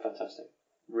fantastic.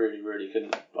 Really, really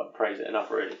couldn't praise it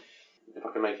enough, really. If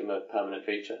I can make him a permanent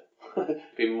feature,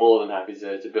 be more than happy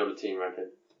to build a team around him.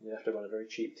 You have to run a very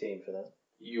cheap team for that.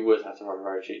 You would have to run a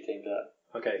very cheap team for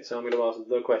that. Okay, so I'm going to ask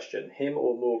the question. Him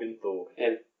or Morgan Thorg?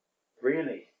 Him.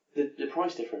 Really? The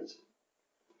price difference.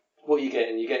 What are you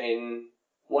getting? You're getting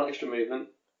 1 extra movement.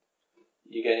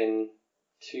 You're getting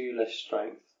 2 less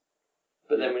strength.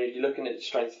 But then when you're looking at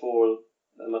strength 4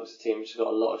 amongst the team, which has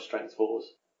got a lot of strength 4s,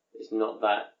 it's not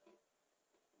that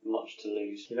much to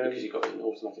lose because you've got an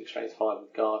automatic strength 5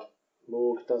 with guard.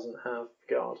 Morg doesn't have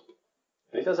guard.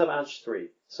 But he does have Edge 3.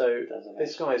 So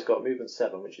this guy's got movement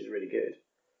 7, which is really good,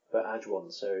 but Edge 1,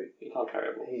 so he can't carry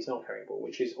a ball. He's not carrying a ball,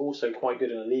 which is also quite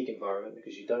good in a league environment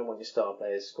because you don't want your star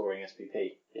players scoring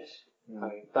SPP. Yes. I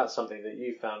mean, that's something that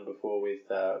you found before with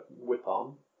Whip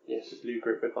Arm. Yes. With Blue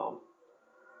Grip Whip Arm.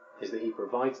 Is that he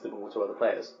provides the ball to other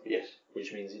players. Yes.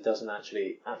 Which means he doesn't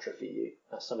actually atrophy you.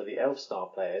 As some of the Elf star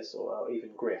players, or even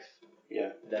Griff,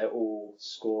 they're all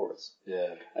scorers.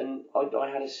 Yeah. And I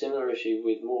had a similar issue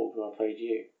with Morg when I played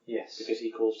you. Yes. Because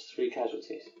he caused 3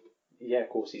 casualties. Yeah, of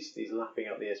course, he's lapping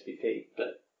up the SPP.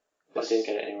 But I didn't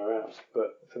get it anywhere else.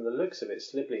 But from the looks of it,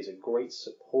 Slibly's a great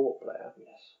support player.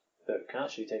 Yes. That can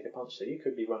actually take a punch. So you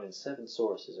could be running 7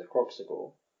 Sauruses, a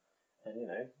Croxigor, and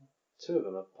 2 of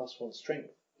them are +1 strength.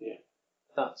 Yeah.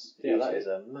 That is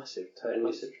a massive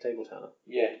table turner.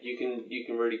 Yeah, you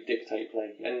can really dictate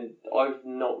play, and I've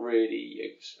not really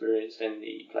experienced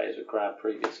any players with grab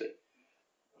previously,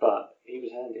 but he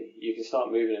was handy. You can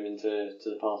start moving him into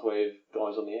the pathway of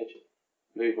guys on the edge,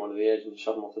 move him onto the edge and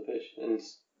shove him off the pitch, and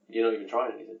you're not even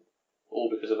trying anything, all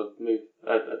because of a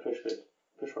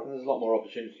push roll. There's a lot more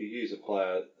opportunity to use a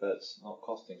player that's not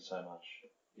costing so much.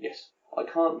 Yes, I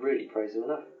can't really praise him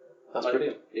enough. That's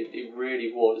brilliant. It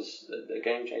really was a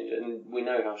game changer, and we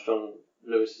know how strong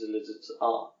Lewis's lizards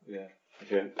are. Yeah.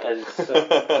 Okay. And So,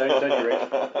 don't you,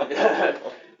 Rick?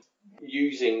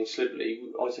 Using Slibley,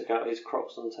 I took out his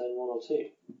crops on turn 1 or 2.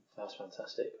 That's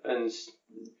fantastic. And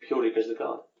purely because of the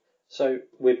card. So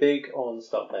we're big on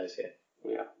start players here.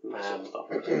 Yeah, massive stuff.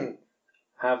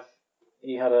 Have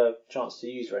you had a chance to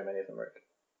use very many of them, Rick?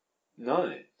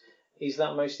 No. Is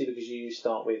that mostly because you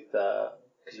start with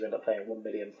because you end up playing 1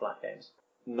 million flat games?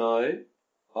 No.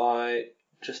 I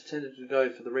just tended to go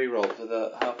for the reroll for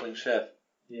the Halfling Chef.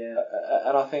 Yeah.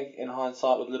 And I think in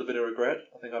hindsight, with a little bit of regret,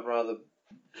 I think I'd rather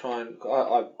try and...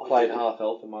 I played high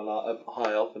elf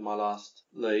in my last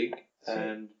league,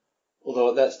 and although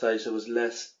at that stage there was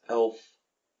less elf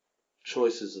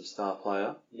choices of star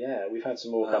player. Yeah, we've had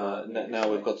some more come out. Now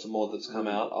we've got some more that's come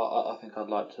out. I think I'd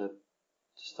like to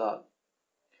start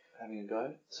having a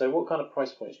go. So what kind of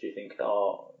price points do you think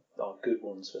are good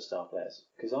ones for star players?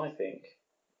 Because I think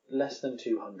less than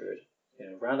 200,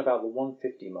 round about the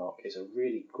 150 mark is a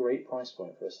really great price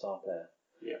point for a star player.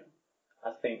 Yeah.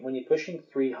 I think when you're pushing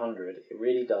 300, it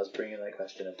really does bring in that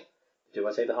question of, do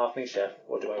I take the Halfling Chef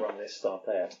or do I run this star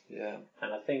player? Yeah.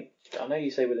 And I know you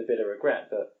say with a bit of regret,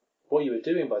 but what you were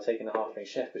doing by taking the Halfling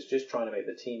Chef was just trying to make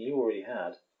the team you already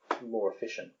had more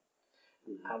efficient,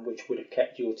 and which would have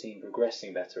kept your team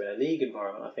progressing better in a league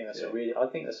environment. I think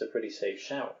that's a pretty safe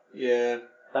shout. Yeah.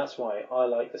 That's why I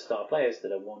like the star players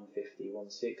that are 150,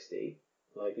 160,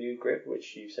 like you, Grip,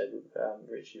 which you said,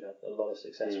 Rich, you had a lot of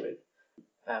success with.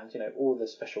 And, all the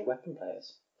special weapon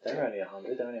players, they're only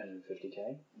 100, they're only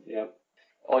 150k. Yeah.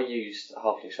 I used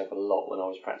Halfling Chef a lot when I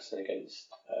was practicing against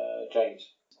James.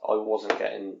 I wasn't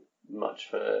getting much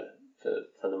for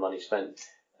the money spent.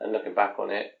 And looking back on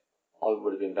it, I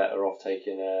would have been better off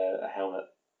taking a helmet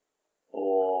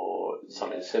or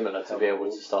something similar to be able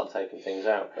to start taking things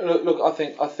out. Look, I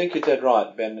think you're dead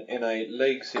right, Ben. In a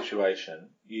league situation,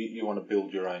 you want to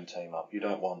build your own team up. You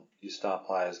don't want your star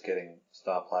players getting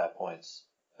star player points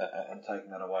and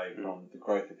taking that away from the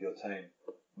growth of your team.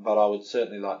 But I would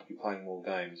certainly like to be playing more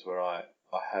games where I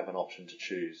have an option to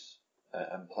choose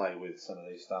and play with some of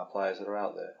these star players that are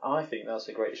out there. I think that's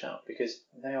a great shout because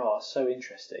they are so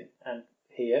interesting. And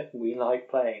here we like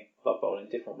playing Blood Bowl in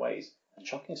different ways. And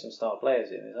chucking some star players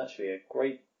in is actually a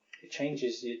great... It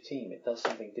changes your team. It does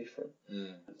something different.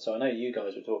 So I know you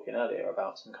guys were talking earlier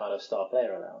about some kind of star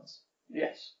player allowance.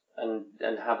 Yes, and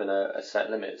having a set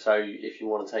limit. So if you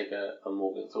want to take a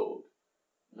Morgan Thorpe,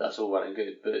 that's all well and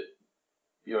good, but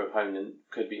your opponent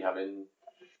could be having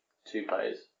 2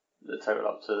 players that total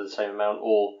up to the same amount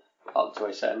or up to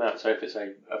a set amount. So if it's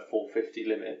a 450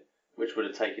 limit, which would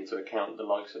have taken into account the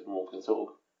likes of Morgan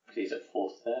Thorpe, because he's at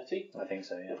 430. I think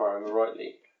so, yeah. If I remember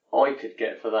rightly. I could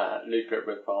get for that Loot Grip,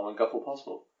 Rip Farm and Guffle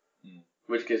Possible,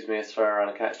 which gives me a throw around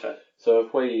a catcher. So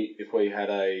if we had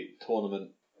a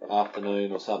tournament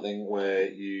afternoon or something where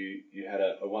you had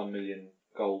a 1 million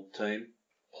gold team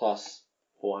plus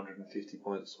 450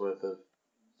 points worth of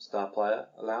star player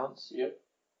allowance. Yep.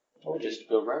 Or just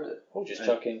build around it. Or just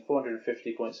chuck in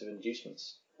 450 points of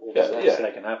inducements. So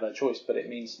they can have no choice, but it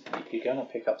means you're going to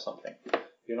pick up something.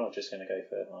 You're not just going to go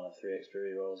for 3 extra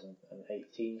rerolls and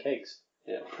 18 cakes.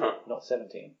 Yeah. Not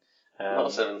 17.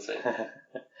 Not 17.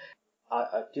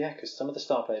 Because some of the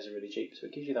star players are really cheap, so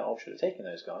it gives you that option of taking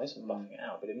those guys and buffing it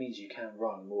out, but it means you can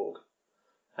run Morg.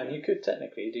 And you could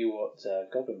technically do what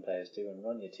Goblin players do and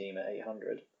run your team at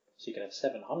 800, so you can have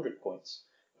 700 points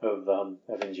of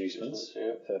inducements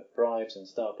for bribes and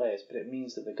star players, but it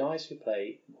means that the guys who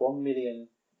play 1 million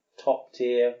top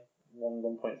tier,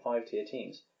 1.5 tier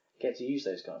teams get to use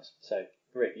those guys. So,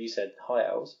 Rick, you said high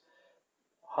elves.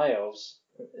 High elves,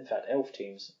 in fact, elf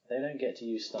teams, they don't get to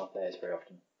use star players very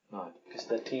often. No. Because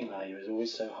their team value is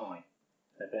always so high.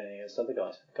 They're playing against other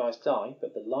guys. Guys die,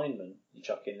 but the linemen you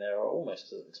chuck in there are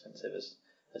almost as expensive as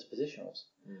positionals.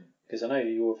 Because I know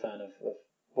you're a fan of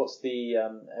what's the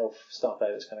elf star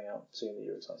player that's coming out soon that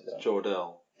you're excited about?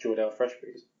 Jordell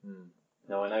Freshbreeze.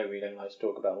 Now I know we don't like to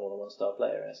talk about more than one star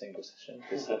player in a single session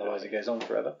because otherwise it goes on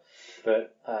forever.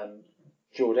 But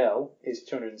Jordell is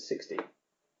 260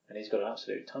 and he's got an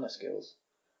absolute ton of skills.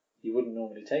 you wouldn't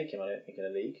normally take him, I don't think, in a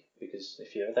league, because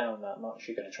if you're down that much,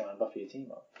 you're going to try and buffer your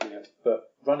team up. Yeah.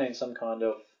 But running some kind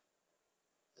of,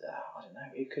 I don't know,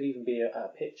 it could even be a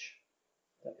pitch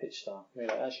style. I mean,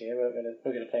 like, actually, we're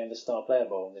going to play in the Star Player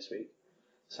Bowl this week.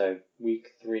 So week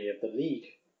 3 of the league,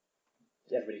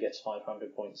 everybody gets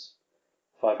 500 points,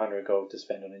 500 gold to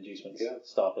spend on inducements. Yeah.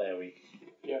 Star Player Week.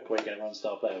 Yeah. Where are you going to run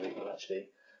Star Player Week? Well, actually,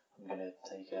 I'm going to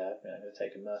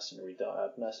take a mercenary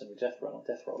death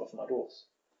roll off my dwarves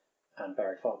and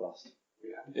Barrack Fire Blast.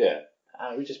 Yeah.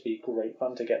 And it would just be great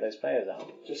fun to get those players out.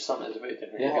 Just something that's a bit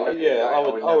different.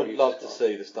 I would love to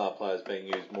see the star players being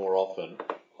used more often.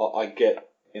 I get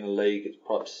in a league it's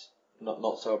perhaps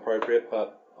not so appropriate,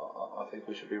 but I think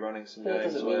we should be running some That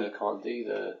games doesn't mean you can't do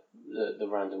the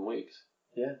random weeks.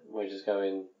 Yeah. We're just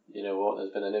going, you know what,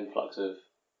 there's been an influx of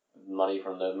money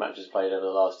from the matches played over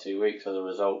the last 2 weeks. As a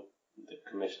result, the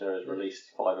commissioner has released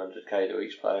 500k to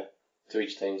each player, to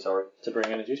each team, To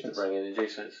bring in inducements.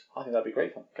 I think that'd be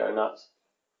great fun. Go nuts.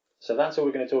 So that's all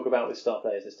we're going to talk about with star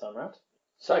players this time round.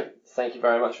 So, thank you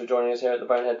very much for joining us here at the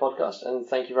Bonehead Podcast, and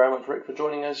thank you very much, Rick, for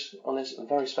joining us on this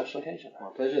very special occasion. My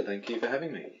pleasure. Thank you for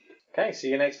having me. Okay, see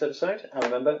you next episode. And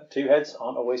remember, 2 heads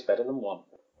aren't always better than 1.